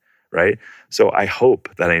planet, right? So I hope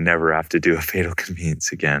that I never have to do a fatal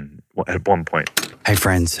convenience again at one point. Hey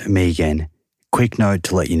friends, me again. Quick note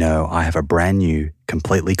to let you know I have a brand new,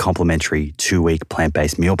 completely complimentary 2-week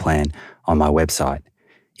plant-based meal plan on my website.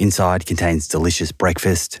 Inside contains delicious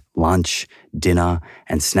breakfast, lunch, dinner,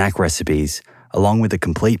 and snack recipes, along with a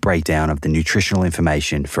complete breakdown of the nutritional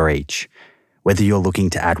information for each. Whether you're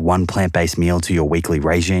looking to add one plant-based meal to your weekly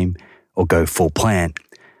regime or go full plant,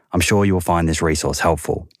 I'm sure you'll find this resource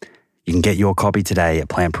helpful. You can get your copy today at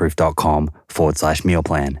plantproof.com/meal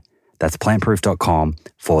plan. That's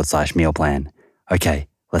plantproof.com/meal plan. Okay,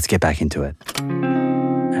 let's get back into it.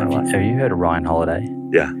 Have you heard of Ryan Holiday?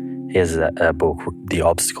 Yeah. He has a book, The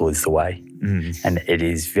Obstacle is the Way. Mm-hmm. And it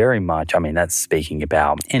is very much, that's speaking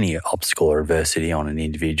about any obstacle or adversity on an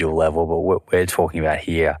individual level, but what we're talking about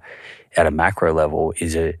here at a macro level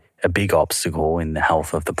is a big obstacle in the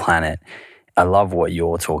health of the planet. I love what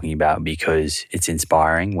you're talking about because it's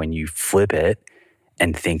inspiring when you flip it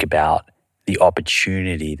and think about the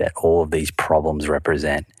opportunity that all of these problems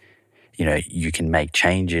represent. You can make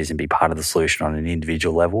changes and be part of the solution on an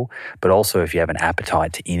individual level, but also if you have an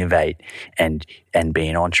appetite to innovate and be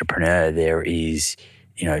an entrepreneur, there is,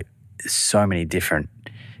 so many different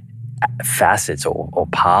facets or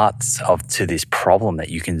parts to this problem that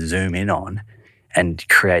you can zoom in on and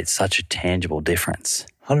create such a tangible difference.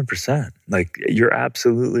 100%. Like, you're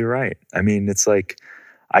absolutely right. It's like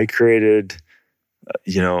I created,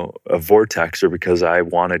 a vortexer because I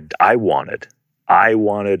wanted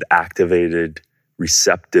activated,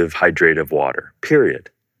 receptive, hydrative water, period.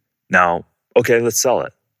 Now, okay, let's sell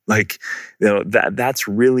it. Like, that's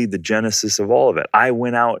really the genesis of all of it. I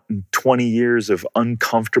went out in 20 years of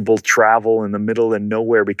uncomfortable travel in the middle of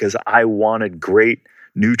nowhere because I wanted great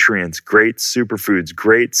nutrients, great superfoods,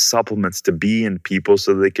 great supplements to be in people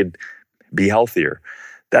so they could be healthier.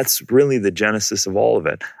 That's really the genesis of all of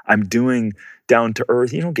it. I'm doing down to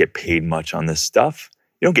earth. You don't get paid much on this stuff.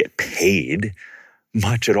 You don't get paid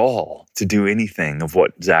much at all to do anything of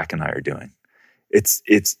what Zach and I are doing.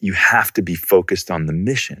 It's you have to be focused on the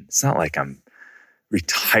mission. It's not like I'm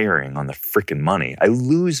retiring on the freaking money. I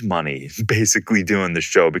lose money basically doing the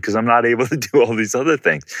show because I'm not able to do all these other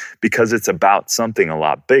things because it's about something a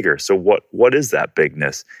lot bigger. So what is that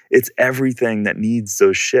bigness? It's everything that needs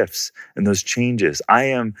those shifts and those changes. I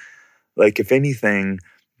am, like, if anything,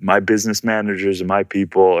 my business managers and my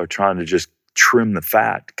people are trying to just trim the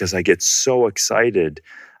fat because I get so excited.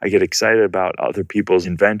 I get excited about other people's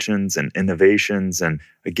inventions and innovations. And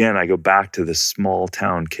again, I go back to the small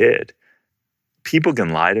town kid. People can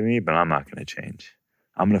lie to me, but I'm not going to change.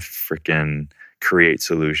 I'm going to freaking create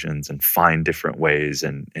solutions and find different ways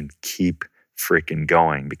and keep freaking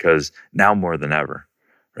going, because now more than ever,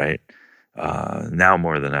 right? Now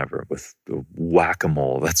more than ever with the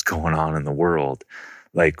whack-a-mole that's going on in the world,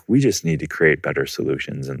 like, we just need to create better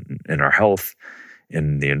solutions in our health,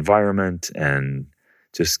 in the environment, and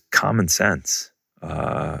just common sense,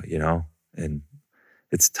 and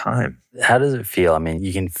it's time. How does it feel? I mean,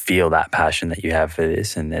 you can feel that passion that you have for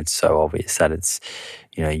this, and it's so obvious that it's,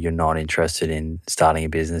 you're not interested in starting a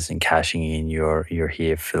business and cashing in. You're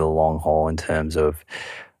here for the long haul in terms of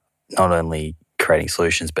not only creating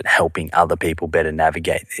solutions, but helping other people better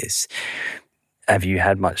navigate this. Have you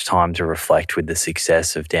had much time to reflect with the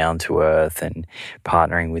success of Down to Earth and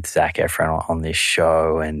partnering with Zac Efron on this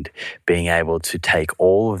show and being able to take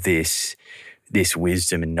all of this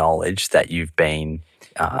wisdom and knowledge that you've been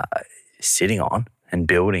sitting on and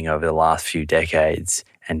building over the last few decades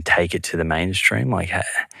and take it to the mainstream? Like,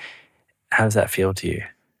 how does that feel to you?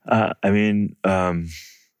 I mean,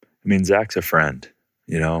 Zac's a friend,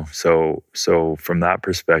 so from that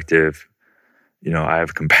perspective, I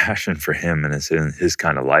have compassion for him and his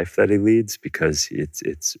kind of life that he leads, because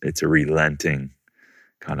it's a relenting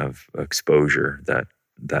kind of exposure that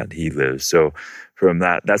he lives. So from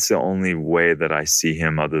that's the only way that I see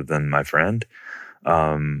him other than my friend.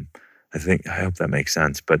 I hope that makes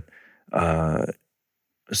sense. But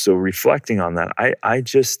so reflecting on that,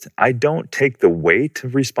 I don't take the weight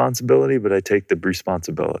of responsibility, but I take the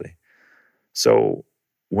responsibility. So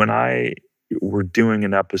when we're doing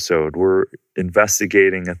an episode, we're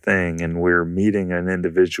investigating a thing, and we're meeting an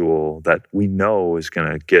individual that we know is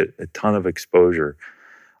going to get a ton of exposure,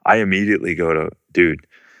 I immediately go to, dude,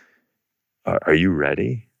 are you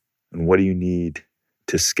ready? And what do you need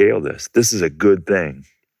to scale this? This is a good thing.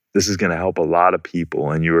 This is going to help a lot of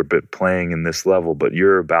people, and you're playing in this level, but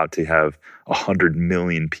you're about to have 100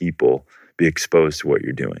 million people be exposed to what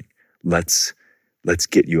you're doing. Let's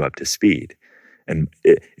get you up to speed. And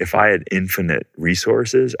if I had infinite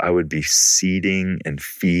resources, I would be seeding and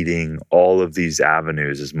feeding all of these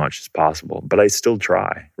avenues as much as possible. But I still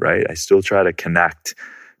try, right? I still try to connect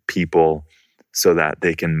people so that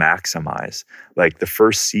they can maximize. Like the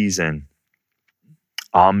first season,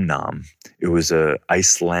 Omnam, it was a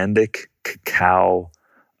Icelandic cacao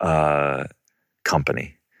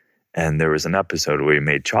company. And there was an episode where we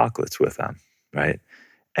made chocolates with them, right?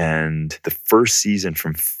 And the first season,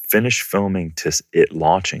 from finished filming to it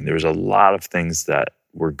launching, there was a lot of things that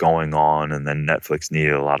were going on, and then Netflix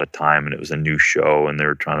needed a lot of time, and it was a new show, and they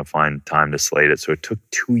were trying to find time to slate it. So it took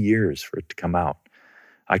 2 years for it to come out.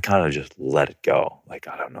 I kind of just let it go. Like,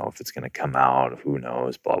 I don't know if it's going to come out, who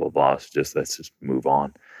knows, blah, blah, blah. So let's just move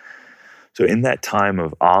on. So in that time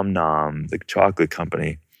of Omnam, the chocolate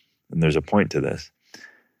company, and there's a point to this,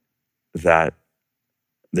 that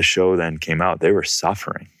the show then came out, they were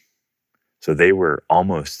suffering. So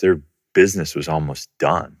their business was almost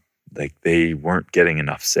done. Like, they weren't getting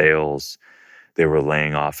enough sales. They were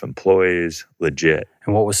laying off employees, legit.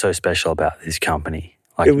 And what was so special about this company,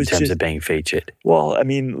 like in terms of being featured? Well, I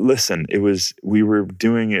mean, listen, we were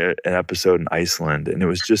doing an episode in Iceland, and it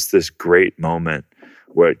was just this great moment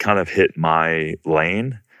where it kind of hit my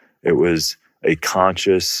lane. It was a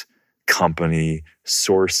conscious company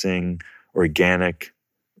sourcing organic,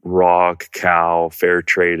 raw cacao, fair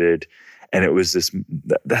traded. And it was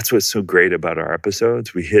that's what's so great about our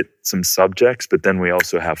episodes. We hit some subjects, but then we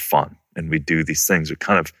also have fun, and we do these things.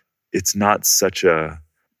 It's not such a,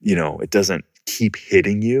 it doesn't keep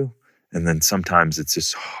hitting you. And then sometimes it's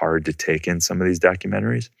just hard to take in some of these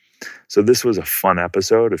documentaries. So this was a fun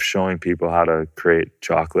episode of showing people how to create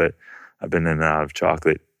chocolate. I've been in and out of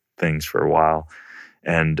chocolate things for a while.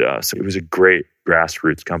 And so it was a great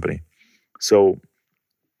grassroots company. So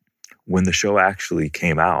when the show actually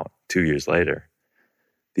came out 2 years later,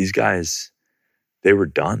 these guys, they were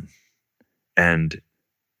done. And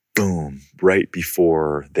boom, right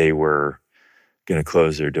before they were going to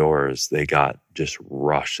close their doors, they got just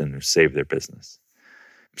rushed and saved their business.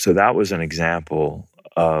 So that was an example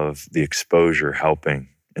of the exposure helping.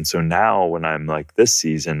 And so now when I'm like this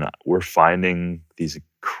season, we're finding these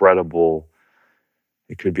incredible,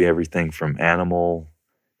 it could be everything from animal,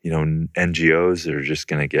 NGOs that are just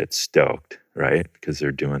going to get stoked, right? Because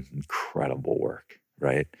they're doing incredible work,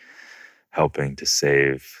 right? Helping to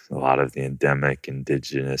save a lot of the endemic,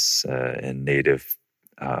 indigenous, and native,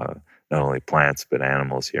 not only plants, but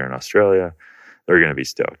animals here in Australia. They're going to be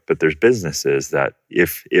stoked. But there's businesses that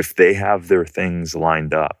if they have their things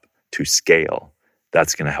lined up to scale,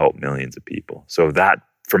 that's going to help millions of people. So that,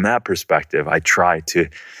 from that perspective, I try to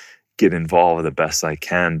get involved the best I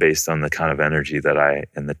can based on the kind of energy that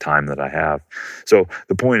and the time that I have. So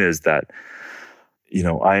the point is that,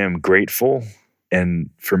 I am grateful. And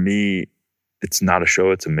for me, it's not a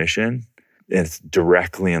show, it's a mission. It's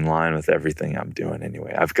directly in line with everything I'm doing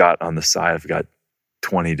anyway. I've got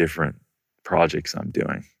 20 different projects I'm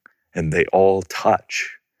doing, and they all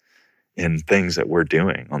touch in things that we're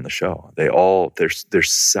doing on the show.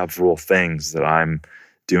 There's several things that I'm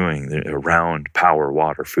doing around power,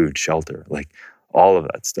 water, food, shelter, like all of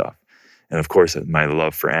that stuff. And of course, my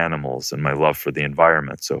love for animals and my love for the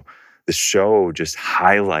environment. So the show just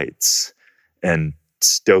highlights and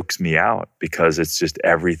stokes me out because it's just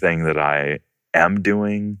everything that I am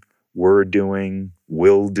doing, we're doing,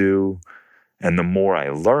 will do. And the more I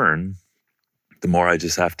learn, the more I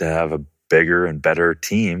just have to have a bigger and better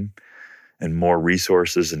team and more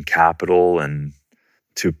resources and capital and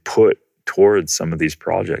to put towards some of these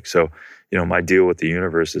projects. So, my deal with the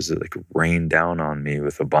universe is like rain down on me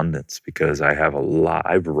with abundance because I have a lot.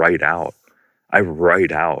 I write out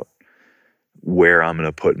where I'm going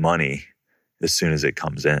to put money as soon as it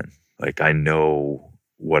comes in. Like I know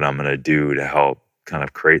what I'm going to do to help kind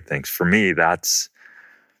of create things. For me, that's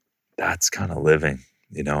kind of living,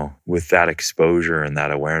 with that exposure and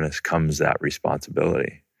that awareness comes that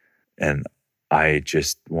responsibility. And I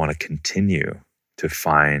just want to continue to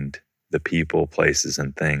find the people, places,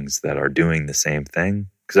 and things that are doing the same thing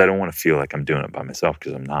because I don't want to feel like I'm doing it by myself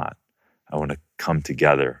because I'm not. I want to come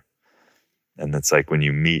together. And it's like when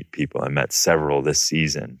you meet people, I met several this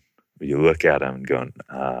season, where you look at them and go,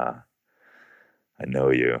 I know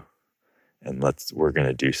you, and we're going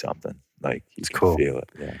to do something. Like you can cool. Feel it.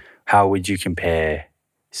 Yeah. How would you compare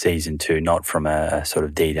season 2, not from a sort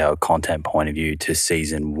of detailed content point of view, to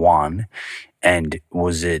season 1? And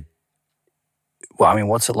was it,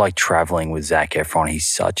 what's it like traveling with Zac Efron? He's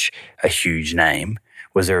such a huge name.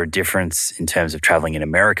 Was there a difference in terms of traveling in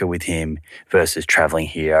America with him versus traveling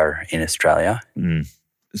here in Australia?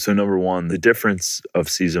 So number one, the difference of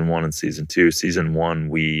season 1 and season 2. Season 1,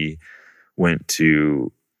 we went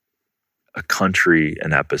to a country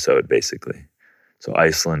an episode, basically. So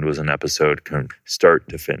Iceland was an episode from start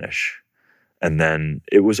to finish. And then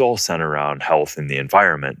it was all centered around health and the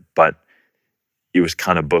environment, but it was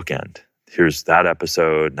kind of bookend. Here's that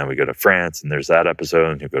episode, and then we go to France, and there's that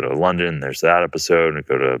episode, and you go to London, and there's that episode, and we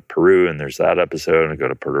go to Peru, and there's that episode, and we go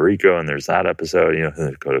to Puerto Rico, and there's that episode, and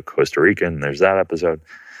we go to Costa Rica, and there's that episode.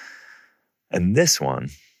 And this one,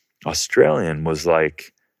 Australian, was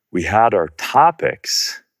like, we had our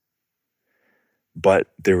topics,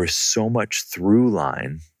 but there was so much through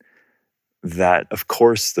line that, of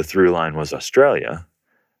course, the through line was Australia,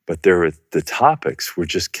 but the topics were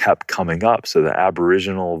just kept coming up. So the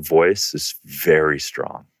Aboriginal voice is very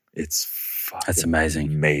strong. It's that's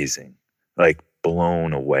amazing. Like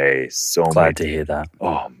blown away. So glad to hear that.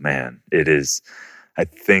 Oh man, it is. I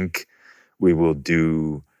think we will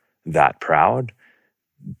do that proud.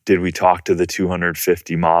 Did we talk to the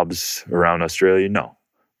 250 mobs around Australia? No.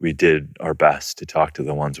 We did our best to talk to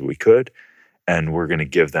the ones we could, and we're going to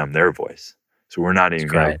give them their voice. So we're not even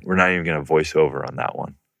going to voice over on that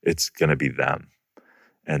one. It's going to be them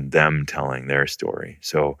and them telling their story.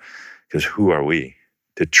 So, because who are we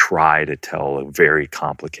to try to tell a very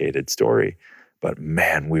complicated story? But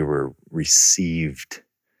man, we were received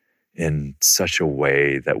in such a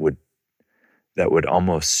way that would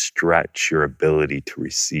almost stretch your ability to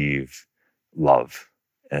receive love.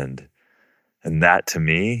 And that to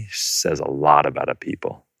me says a lot about a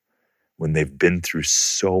people when they've been through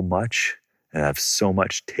so much and have so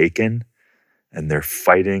much taken, and they're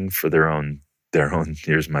fighting for their own,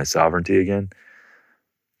 here's my sovereignty again,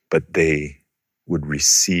 but they would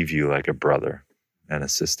receive you like a brother and a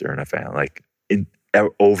sister and a family, like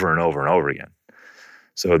over and over and over again.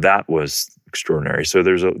 So that was extraordinary. So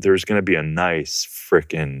there's going to be a nice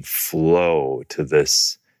freaking flow to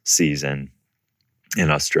this season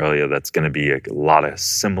in Australia. That's going to be a lot of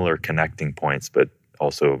similar connecting points, but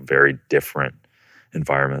also very different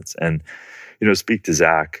environments. And, speak to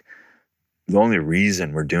Zach, the only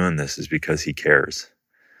reason we're doing this is because he cares.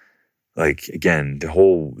 Like, again,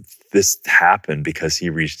 this happened because he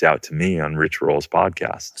reached out to me on Rich Roll's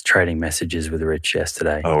podcast. I was trading messages with Rich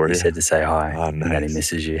yesterday. Oh, he said to say hi. Oh, nice. And that he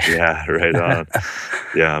misses you. Yeah, right on.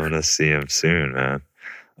 Yeah, I'm going to see him soon, man.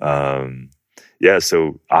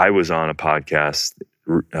 So I was on a podcast,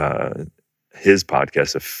 his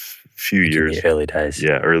podcast, a few years. In the early days.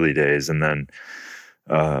 Yeah, early days. And then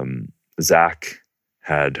Zach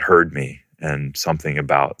had heard me and something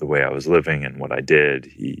about the way I was living and what I did.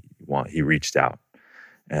 He reached out,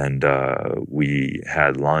 and we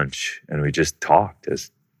had lunch, and we just talked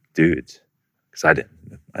as dudes, because I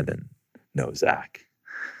didn't know Zach,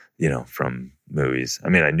 from movies. I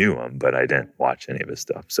mean, I knew him, but I didn't watch any of his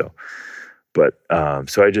stuff. So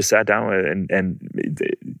I just sat down and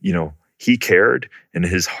he cared, and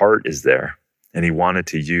his heart is there, and he wanted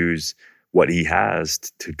to use what he has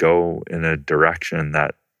to go in a direction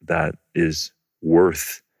that is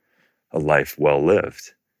worth a life well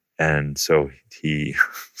lived. And so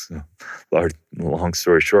long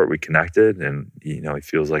story short, we connected, and he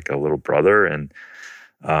feels like a little brother. And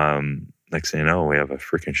next thing you know, we have a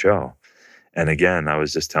freaking show. And again, I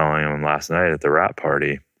was just telling him last night at the wrap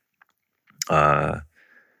party, and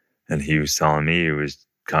he was telling me he was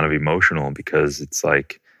kind of emotional because it's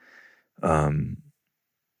like,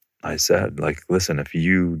 I said, like, listen, if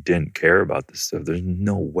you didn't care about this stuff, there's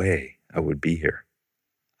no way I would be here.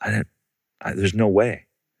 There's no way.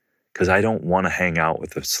 Because I don't want to hang out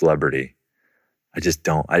with a celebrity. I just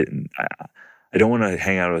don't. I don't want to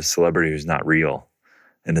hang out with a celebrity who's not real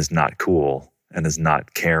and is not cool and is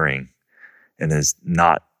not caring and is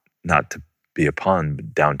not to be a pun,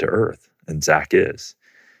 but down to earth. And Zach is.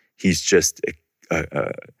 He's just a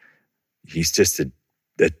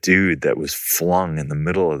dude that was flung in the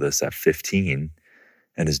middle of this at 15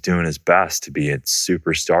 and is doing his best to be at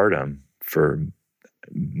superstardom for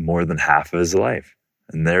more than half of his life.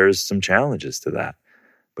 And there's some challenges to that.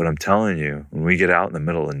 But I'm telling you, when we get out in the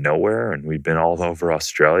middle of nowhere, and we've been all over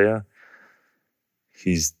Australia,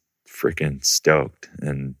 he's freaking stoked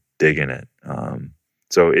and digging it.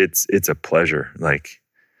 So it's a pleasure. Like,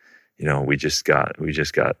 we just got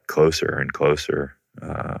closer and closer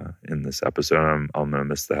in this episode. I'm gonna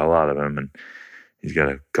miss the hell out of him, and he's got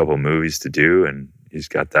a couple movies to do, and he's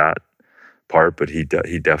got that part. But he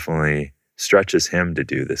definitely stretches him to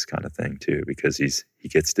do this kind of thing too, because he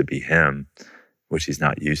gets to be him, which he's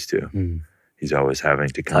not used to. He's always having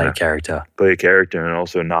to play a character, and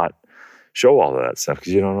also not show all of that stuff,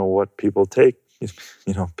 because you don't know what people take.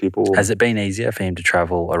 People. Has it been easier for him to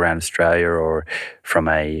travel around Australia, or from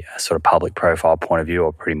a sort of public profile point of view,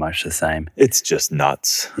 or pretty much the same? It's just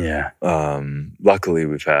nuts. Yeah. Luckily,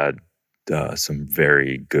 we've had some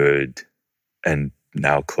very good and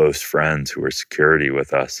now close friends who were security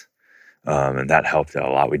with us. And that helped out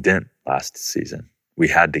a lot. We didn't last season. We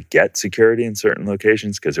had to get security in certain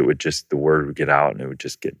locations because the word would get out and it would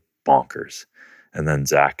just get bonkers. And then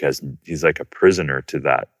Zach he's like a prisoner to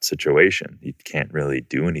that situation. He can't really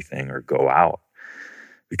do anything or go out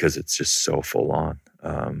because it's just so full on.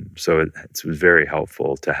 So it was very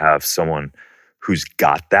helpful to have someone who's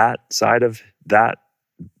got that side of that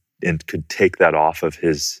and could take that off of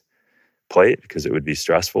his plate, because it would be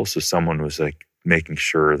stressful. So someone was like making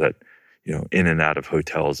sure that, in and out of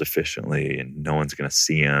hotels efficiently, and no one's going to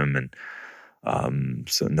see him. And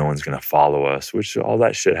so no one's going to follow us, which all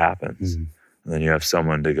that shit happens. Mm-hmm. And then you have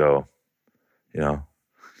someone to go,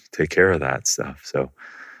 take care of that stuff. So,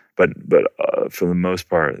 but for the most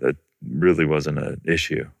part, that really wasn't an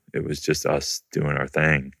issue. It was just us doing our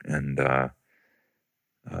thing and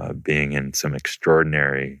being in some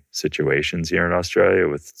extraordinary situations here in Australia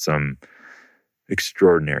with some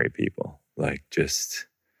extraordinary people. Like, just,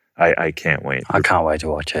 I can't wait. I can't wait to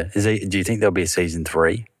watch it. Do you think there'll be a season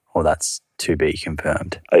 3, or that's to be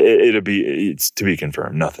confirmed? It's to be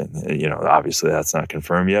confirmed. Nothing. Obviously that's not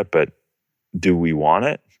confirmed yet, but do we want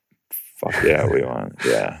it? Fuck yeah, we want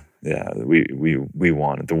it. Yeah. We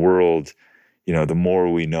want it. The world, the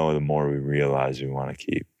more we know, the more we realize we want to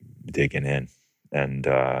keep digging in. And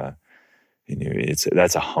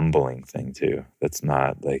that's a humbling thing too. That's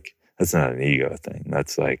not an ego thing.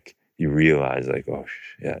 That's like, you realize like, oh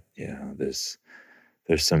shit, there's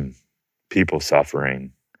some people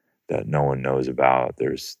suffering that no one knows about.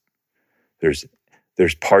 There's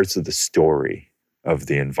parts of the story of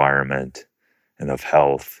the environment and of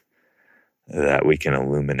health that we can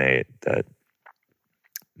illuminate that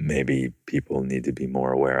maybe people need to be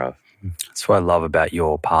more aware of. That's what I love about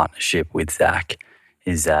your partnership with Zach,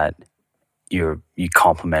 is that you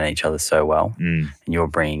complement each other so well, and you're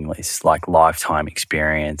bringing this like lifetime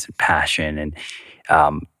experience and passion, and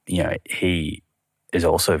he is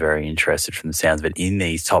also very interested, from the sounds of it, in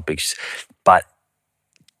these topics, but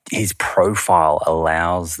his profile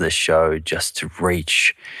allows the show just to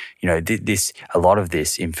reach, this. A lot of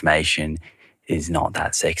this information is not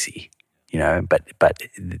that sexy, but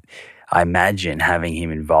I imagine having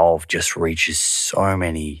him involved just reaches so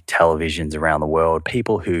many televisions around the world,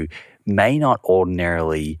 people who may not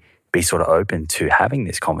ordinarily be sort of open to having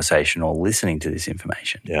this conversation or listening to this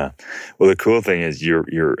information. Yeah. Well, the cool thing is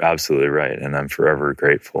you're absolutely right, and I'm forever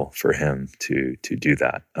grateful for him to do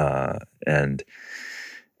that.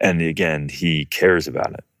 And again, he cares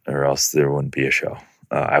about it, or else there wouldn't be a show.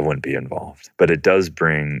 I wouldn't be involved. But it does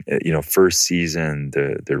bring, first season,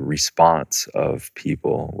 the response of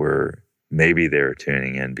people were maybe they were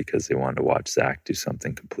tuning in because they wanted to watch Zach do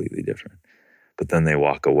something completely different. But then they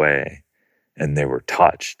walk away and they were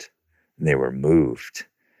touched and they were moved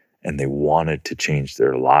and they wanted to change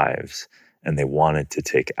their lives and they wanted to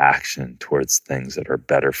take action towards things that are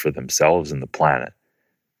better for themselves and the planet.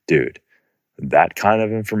 Dude, that kind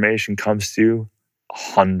of information comes to you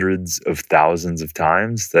hundreds of thousands of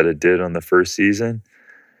times that it did on the first season.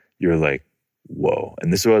 You're like, whoa.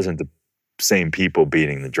 And this wasn't the same people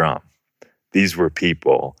beating the drum. These were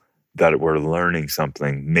people that were learning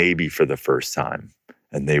something maybe for the first time.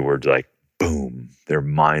 And they were like, boom, their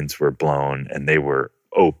minds were blown and they were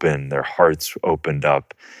open, their hearts opened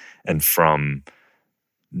up. And from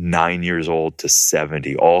 9 years old to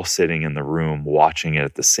 70, all sitting in the room watching it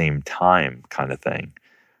at the same time kind of thing,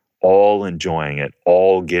 all enjoying it,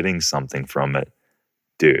 all getting something from it.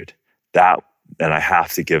 Dude, and I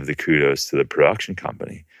have to give the kudos to the production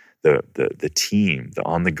company, the team, the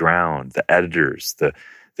on the ground, the editors,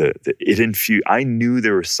 I knew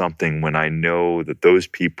there was something when I know that those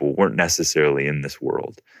people weren't necessarily in this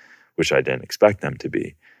world, which I didn't expect them to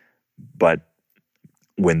be. But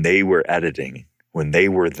when they were editing, when they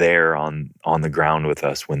were there on the ground with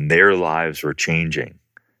us, when their lives were changing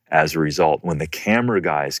as a result, when the camera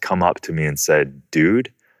guys come up to me and said,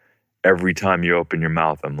 dude, every time you open your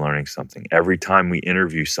mouth, I'm learning something. Every time we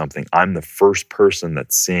interview something, I'm the first person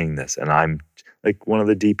that's seeing this. And I'm like one of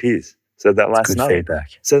the DPs said that last night.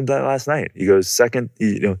 Feedback. Said that last night. He goes,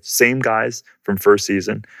 same guys from first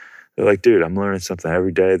season. They're like, dude, I'm learning something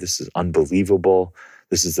every day. This is unbelievable.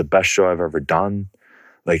 This is the best show I've ever done.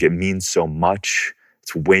 Like, it means so much.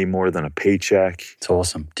 It's way more than a paycheck. It's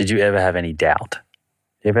awesome. Did you ever have any doubt?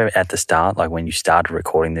 Ever at the start, like when you started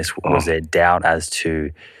recording this, was there doubt as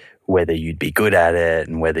to whether you'd be good at it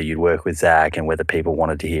and whether you'd work with Zach and whether people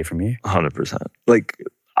wanted to hear from you? 100%. Like,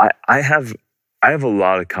 I have a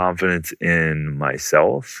lot of confidence in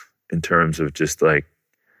myself in terms of just like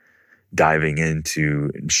diving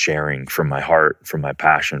into and sharing from my heart, from my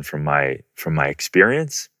passion, from my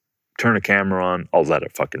experience. Turn a camera on, I'll let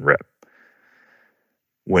it fucking rip.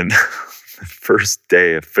 When the first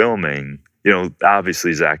day of filming,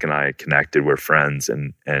 obviously Zach and I connected, we're friends,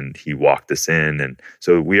 and he walked us in, and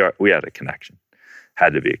so we had a connection.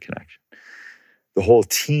 Had to be a connection. The whole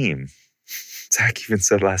team, Zach even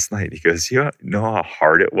said last night, he goes, you know how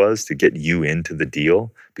hard it was to get you into the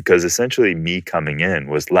deal? Because essentially me coming in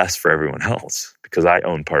was less for everyone else because I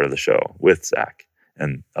own part of the show with Zach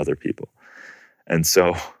and other people. And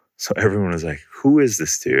so everyone was like, who is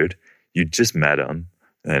this dude? You just met him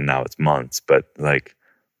and now it's months, but like,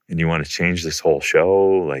 and you want to change this whole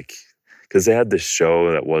show? Like, because they had this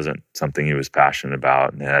show that wasn't something he was passionate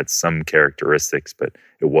about and it had some characteristics, but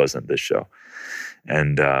it wasn't this show.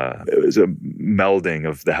 And it was a melding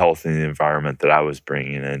of the health and the environment that I was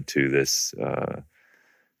bringing into this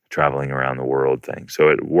traveling around the world thing. So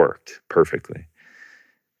it worked perfectly.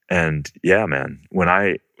 And yeah, man,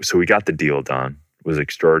 so we got the deal done. It was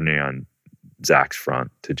extraordinary on Zach's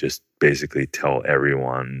front to just basically tell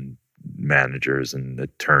everyone, managers and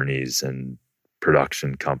attorneys and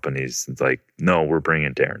production companies, like, no, we're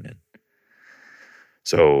bringing Darin in.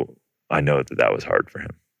 So I know that was hard for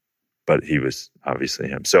him, but he was obviously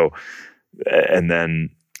him. So, and then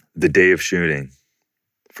the day of shooting,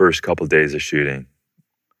 first couple days of shooting,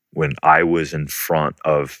 when I was in front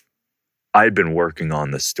of, I'd been working on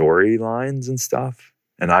the storylines and stuff,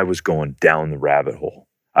 and I was going down the rabbit hole.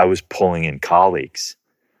 I was pulling in colleagues.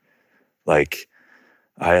 Like,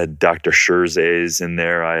 I had Dr. Scherzes in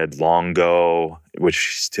there. I had Longo,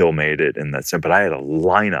 which still made it in that sense. But I had a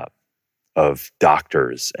lineup of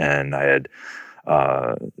doctors, and I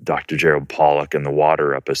Dr. Gerald Pollack in the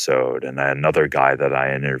water episode, and another guy that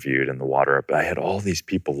I interviewed in the water. I had all these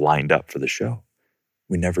people lined up for the show.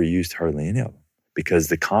 We never used hardly any of them because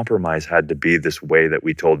the compromise had to be this way that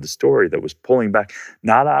we told the story that was pulling back,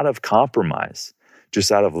 not out of compromise,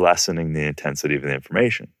 just out of lessening the intensity of the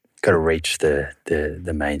information. Got to reach the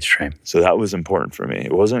mainstream. So that was important for me.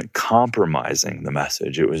 It wasn't compromising the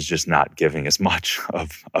message. It was just not giving as much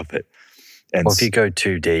of it. And well, if you go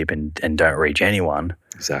too deep and don't reach anyone,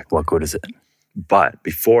 exactly, what good is it? But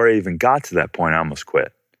before I even got to that point, I almost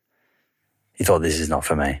quit. You thought, this is not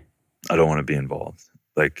for me. I don't want to be involved.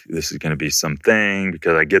 Like, this is going to be something,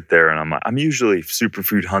 because I get there and I'm usually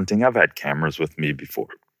superfood hunting. I've had cameras with me before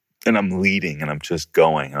and I'm leading and I'm just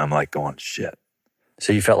going and I'm like going, shit.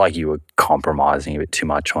 So you felt like you were compromising a bit too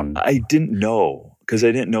much on... I didn't know, because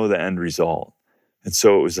I didn't know the end result. And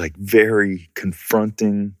so it was like very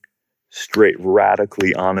confronting, straight,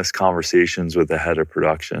 radically honest conversations with the head of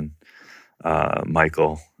production,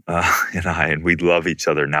 Michael, and I, and we love each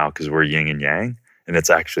other now because we're yin and yang, and it's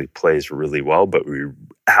actually plays really well, but we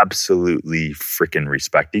absolutely freaking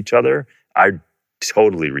respect each other. I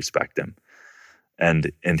totally respect him.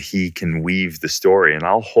 And he can weave the story, and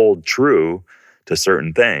I'll hold true to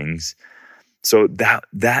certain things. So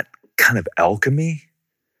that kind of alchemy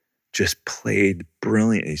just played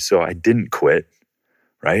brilliantly. So I didn't quit,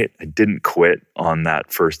 right? I didn't quit on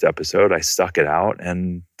that first episode. I stuck it out,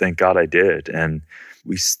 and thank God I did. And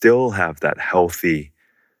we still have that healthy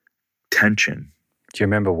tension. Do you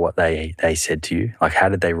remember what they said to you? Like, how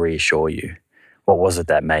did they reassure you? What was it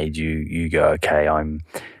that made you go, okay,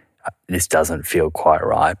 this doesn't feel quite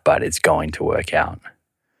right, but it's going to work out?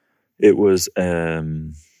 It was, I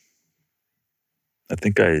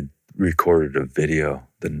think I recorded a video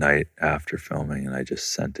the night after filming, and I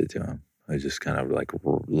just sent it to him. I just kind of like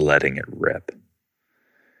letting it rip.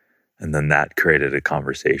 And then that created a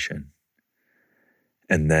conversation.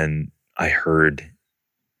 And then I heard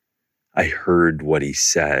what he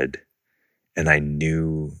said, and I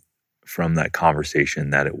knew from that conversation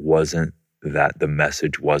that it wasn't, that the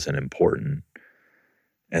message wasn't important,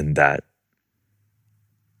 and that,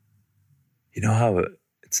 you know how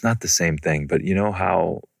it's not the same thing, but you know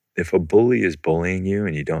how if a bully is bullying you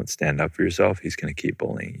and you don't stand up for yourself, he's going to keep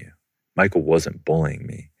bullying you. Michael wasn't bullying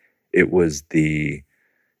me. It was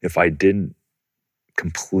if I didn't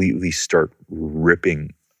completely start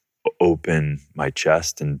ripping open my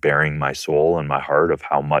chest and bearing my soul and my heart of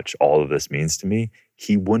how much all of this means to me,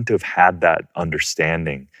 he wouldn't have had that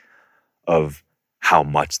understanding of how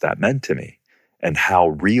much that meant to me and how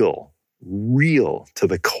real to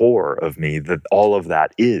the core of me that all of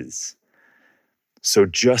that is. So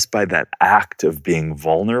just by that act of being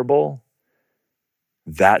vulnerable,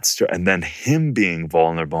 and then him being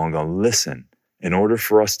vulnerable and going, listen, in order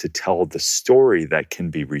for us to tell the story that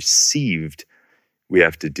can be received, we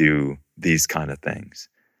have to do these kind of things.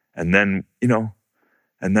 And then,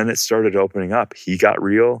 and then it started opening up. He got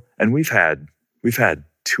real, and we've had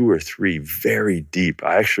 2 or 3 very deep.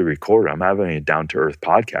 I actually recorded. I'm having a down to earth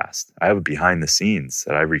podcast. I have a behind the scenes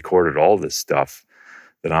that I recorded all this stuff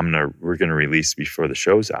that we're gonna release before the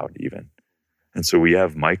show's out even. And so we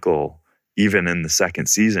have Michael, even in the second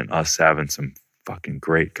season, us having some fucking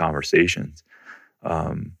great conversations.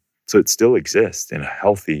 So it still exists in a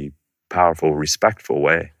healthy, powerful, respectful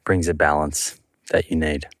way. Brings a balance that you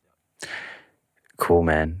need. Cool,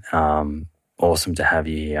 man. Awesome to have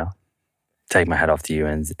you here. Take my hat off to you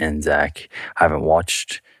and Zach. I haven't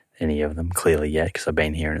watched any of them clearly yet because I've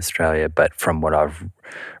been here in Australia, but from what I've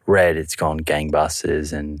read, it's gone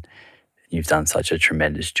gangbusters, and you've done such a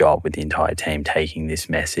tremendous job with the entire team taking this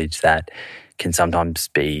message that can sometimes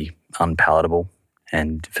be unpalatable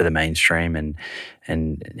and for the mainstream, and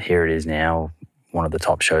here it is now, one of the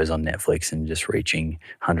top shows on Netflix and just reaching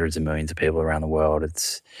hundreds of millions of people around the world.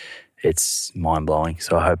 It's mind-blowing.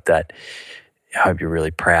 So I hope you're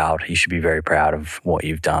really proud. You should be very proud of what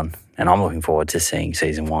you've done. And I'm looking forward to seeing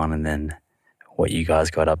season 1 and then what you guys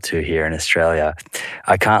got up to here in Australia.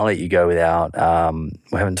 I can't let you go without,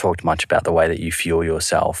 we haven't talked much about the way that you fuel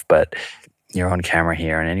yourself, but you're on camera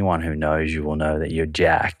here, and anyone who knows you will know that you're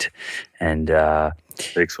jacked. And,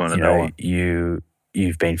 takes one to know one.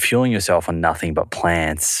 You've been fueling yourself on nothing but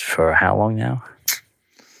plants for how long now?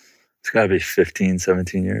 It's got to be 15,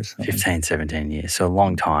 17 years. 15, 17 years. So a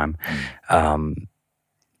long time.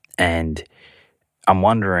 And I'm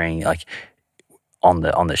wondering, like, on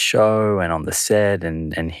the show and on the set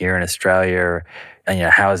and here in Australia, and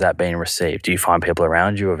how has that been received? Do you find people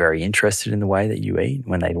around you are very interested in the way that you eat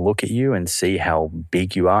when they look at you and see how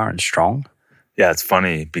big you are and strong? Yeah, it's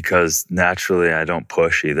funny because naturally I don't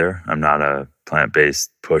push either. I'm not a plant-based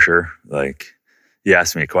pusher. Like, you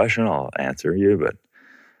ask me a question, I'll answer you.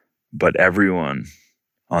 But everyone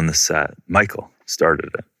on the set, Michael started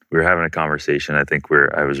it. We were having a conversation. I think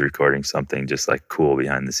I was recording something just like cool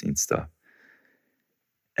behind the scenes stuff.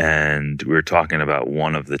 And we were talking about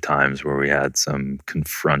one of the times where we had some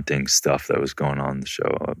confronting stuff that was going on in the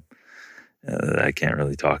show that I can't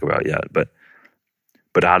really talk about yet. But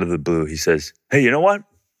out of the blue, he says, hey, you know what?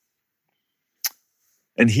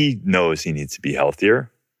 And he knows he needs to be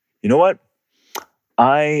healthier. You know what?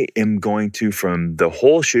 I am going to, from the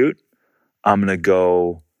whole shoot, I'm going to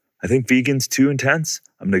go, I think vegan's too intense.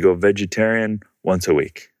 I'm going to go vegetarian once a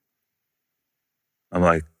week. I'm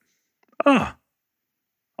like, oh,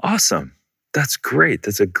 awesome. That's great.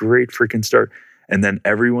 That's a great freaking start. And then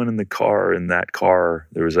everyone in that car,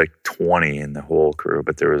 there was like 20 in the whole crew,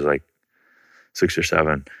 but there was like 6 or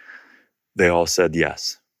 7. They all said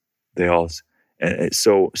yes. And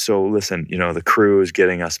so listen, the crew is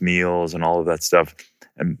getting us meals and all of that stuff.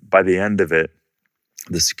 And by the end of it,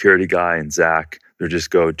 the security guy and Zach, they're just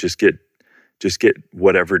get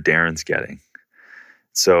whatever Darin's getting.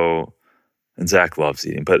 So, and Zach loves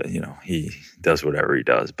eating, but he does whatever he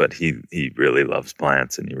does, but he really loves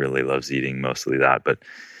plants and he really loves eating mostly that, but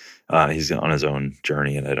he's on his own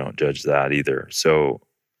journey and I don't judge that either. So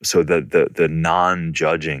the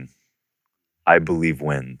non-judging, I believe,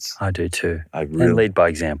 wins. I do too. And lead by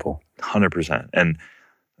example. 100%.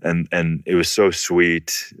 And it was so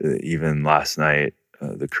sweet. Even last night,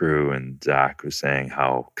 the crew and Zach was saying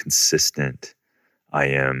how consistent I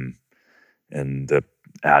am and the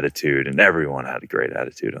attitude, and everyone had a great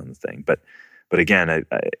attitude on the thing. But again,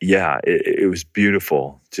 it was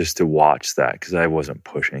beautiful just to watch that because I wasn't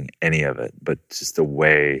pushing any of it, but just the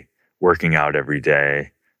way, working out every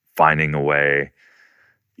day, finding a way,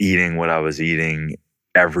 eating what I was eating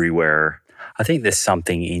everywhere. I think there's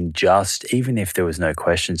something in just, even if there was no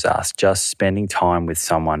questions asked, just spending time with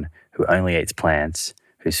someone who only eats plants,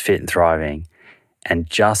 who's fit and thriving, and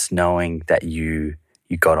just knowing that you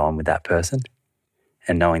got on with that person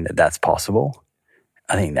and knowing that that's possible.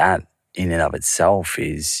 I think that in and of itself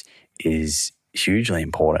is hugely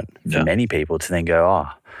important for many people to then go,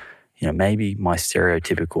 maybe my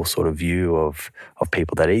stereotypical sort of view of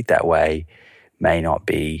people that eat that way may not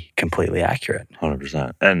be completely accurate.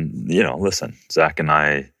 100%. And, listen, Zach and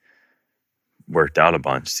I worked out a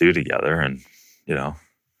bunch too together and,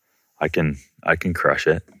 I can crush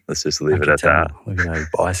it. Let's just leave it at that. Look at those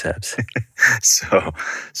biceps. So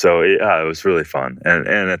yeah, it was really fun. And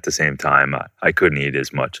at the same time, I couldn't eat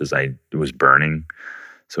as much as I was burning.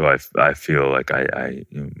 So I feel like I'm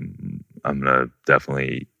going to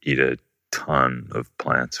definitely eat a ton of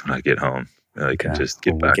plants when I get home. I can just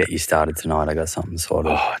get back. We'll get you started tonight. I got something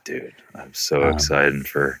sorted. Oh, dude. I'm so excited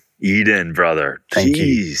for Eden, brother. Thank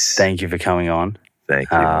you. Thank you for coming on.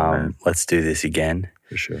 Thank you, man. Let's do this again.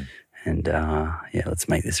 For sure. And let's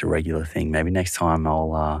make this a regular thing. Maybe next time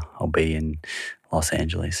I'll be in Los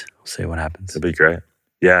Angeles. We'll see what happens. That'd be great.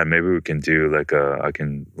 Yeah, maybe we can do I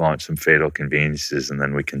can launch some Fatal Conveniences and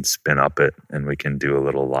then we can spin up it and we can do a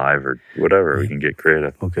little live or whatever. Yeah. We can get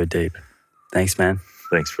creative. We'll go deep. Thanks, man.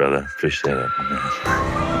 Thanks, brother. Appreciate it.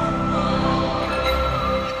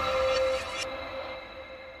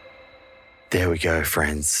 There we go,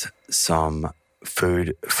 friends. Some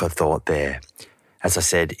food for thought there. As I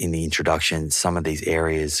said in the introduction, some of these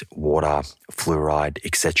areas, water, fluoride,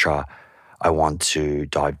 etc., I want to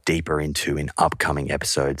dive deeper into in upcoming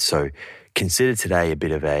episodes. So consider today a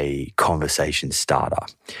bit of a conversation starter.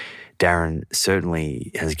 Darin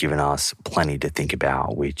certainly has given us plenty to think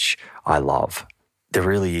about, which I love. There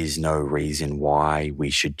really is no reason why we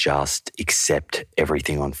should just accept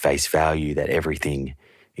everything on face value, that everything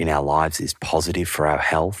in our lives is positive for our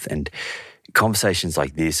health. And conversations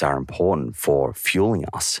like this are important for fueling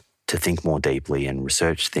us to think more deeply and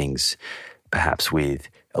research things perhaps with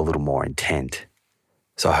a little more intent.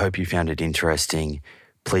 So I hope you found it interesting.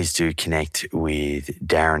 Please do connect with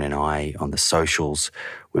Darin and I on the socials.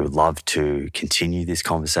 We would love to continue this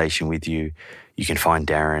conversation with you. You can find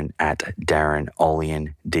Darin at Darin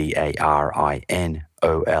Olien, DarinOlien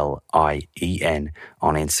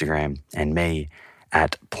on Instagram, and me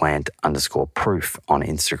at plant_proof on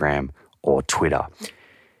Instagram or Twitter.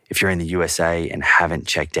 If you're in the USA and haven't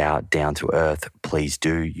checked out Down to Earth, please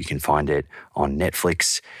do. You can find it on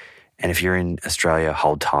Netflix. And if you're in Australia,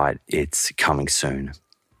 hold tight. It's coming soon.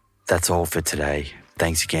 That's all for today.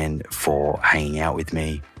 Thanks again for hanging out with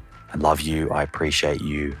me. I love you. I appreciate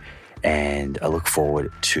you. And I look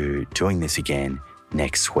forward to doing this again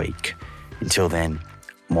next week. Until then,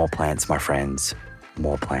 more plants, my friends,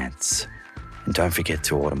 more plants. And don't forget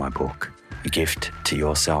to order my book, A Gift to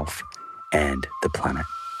Yourself and the Planet.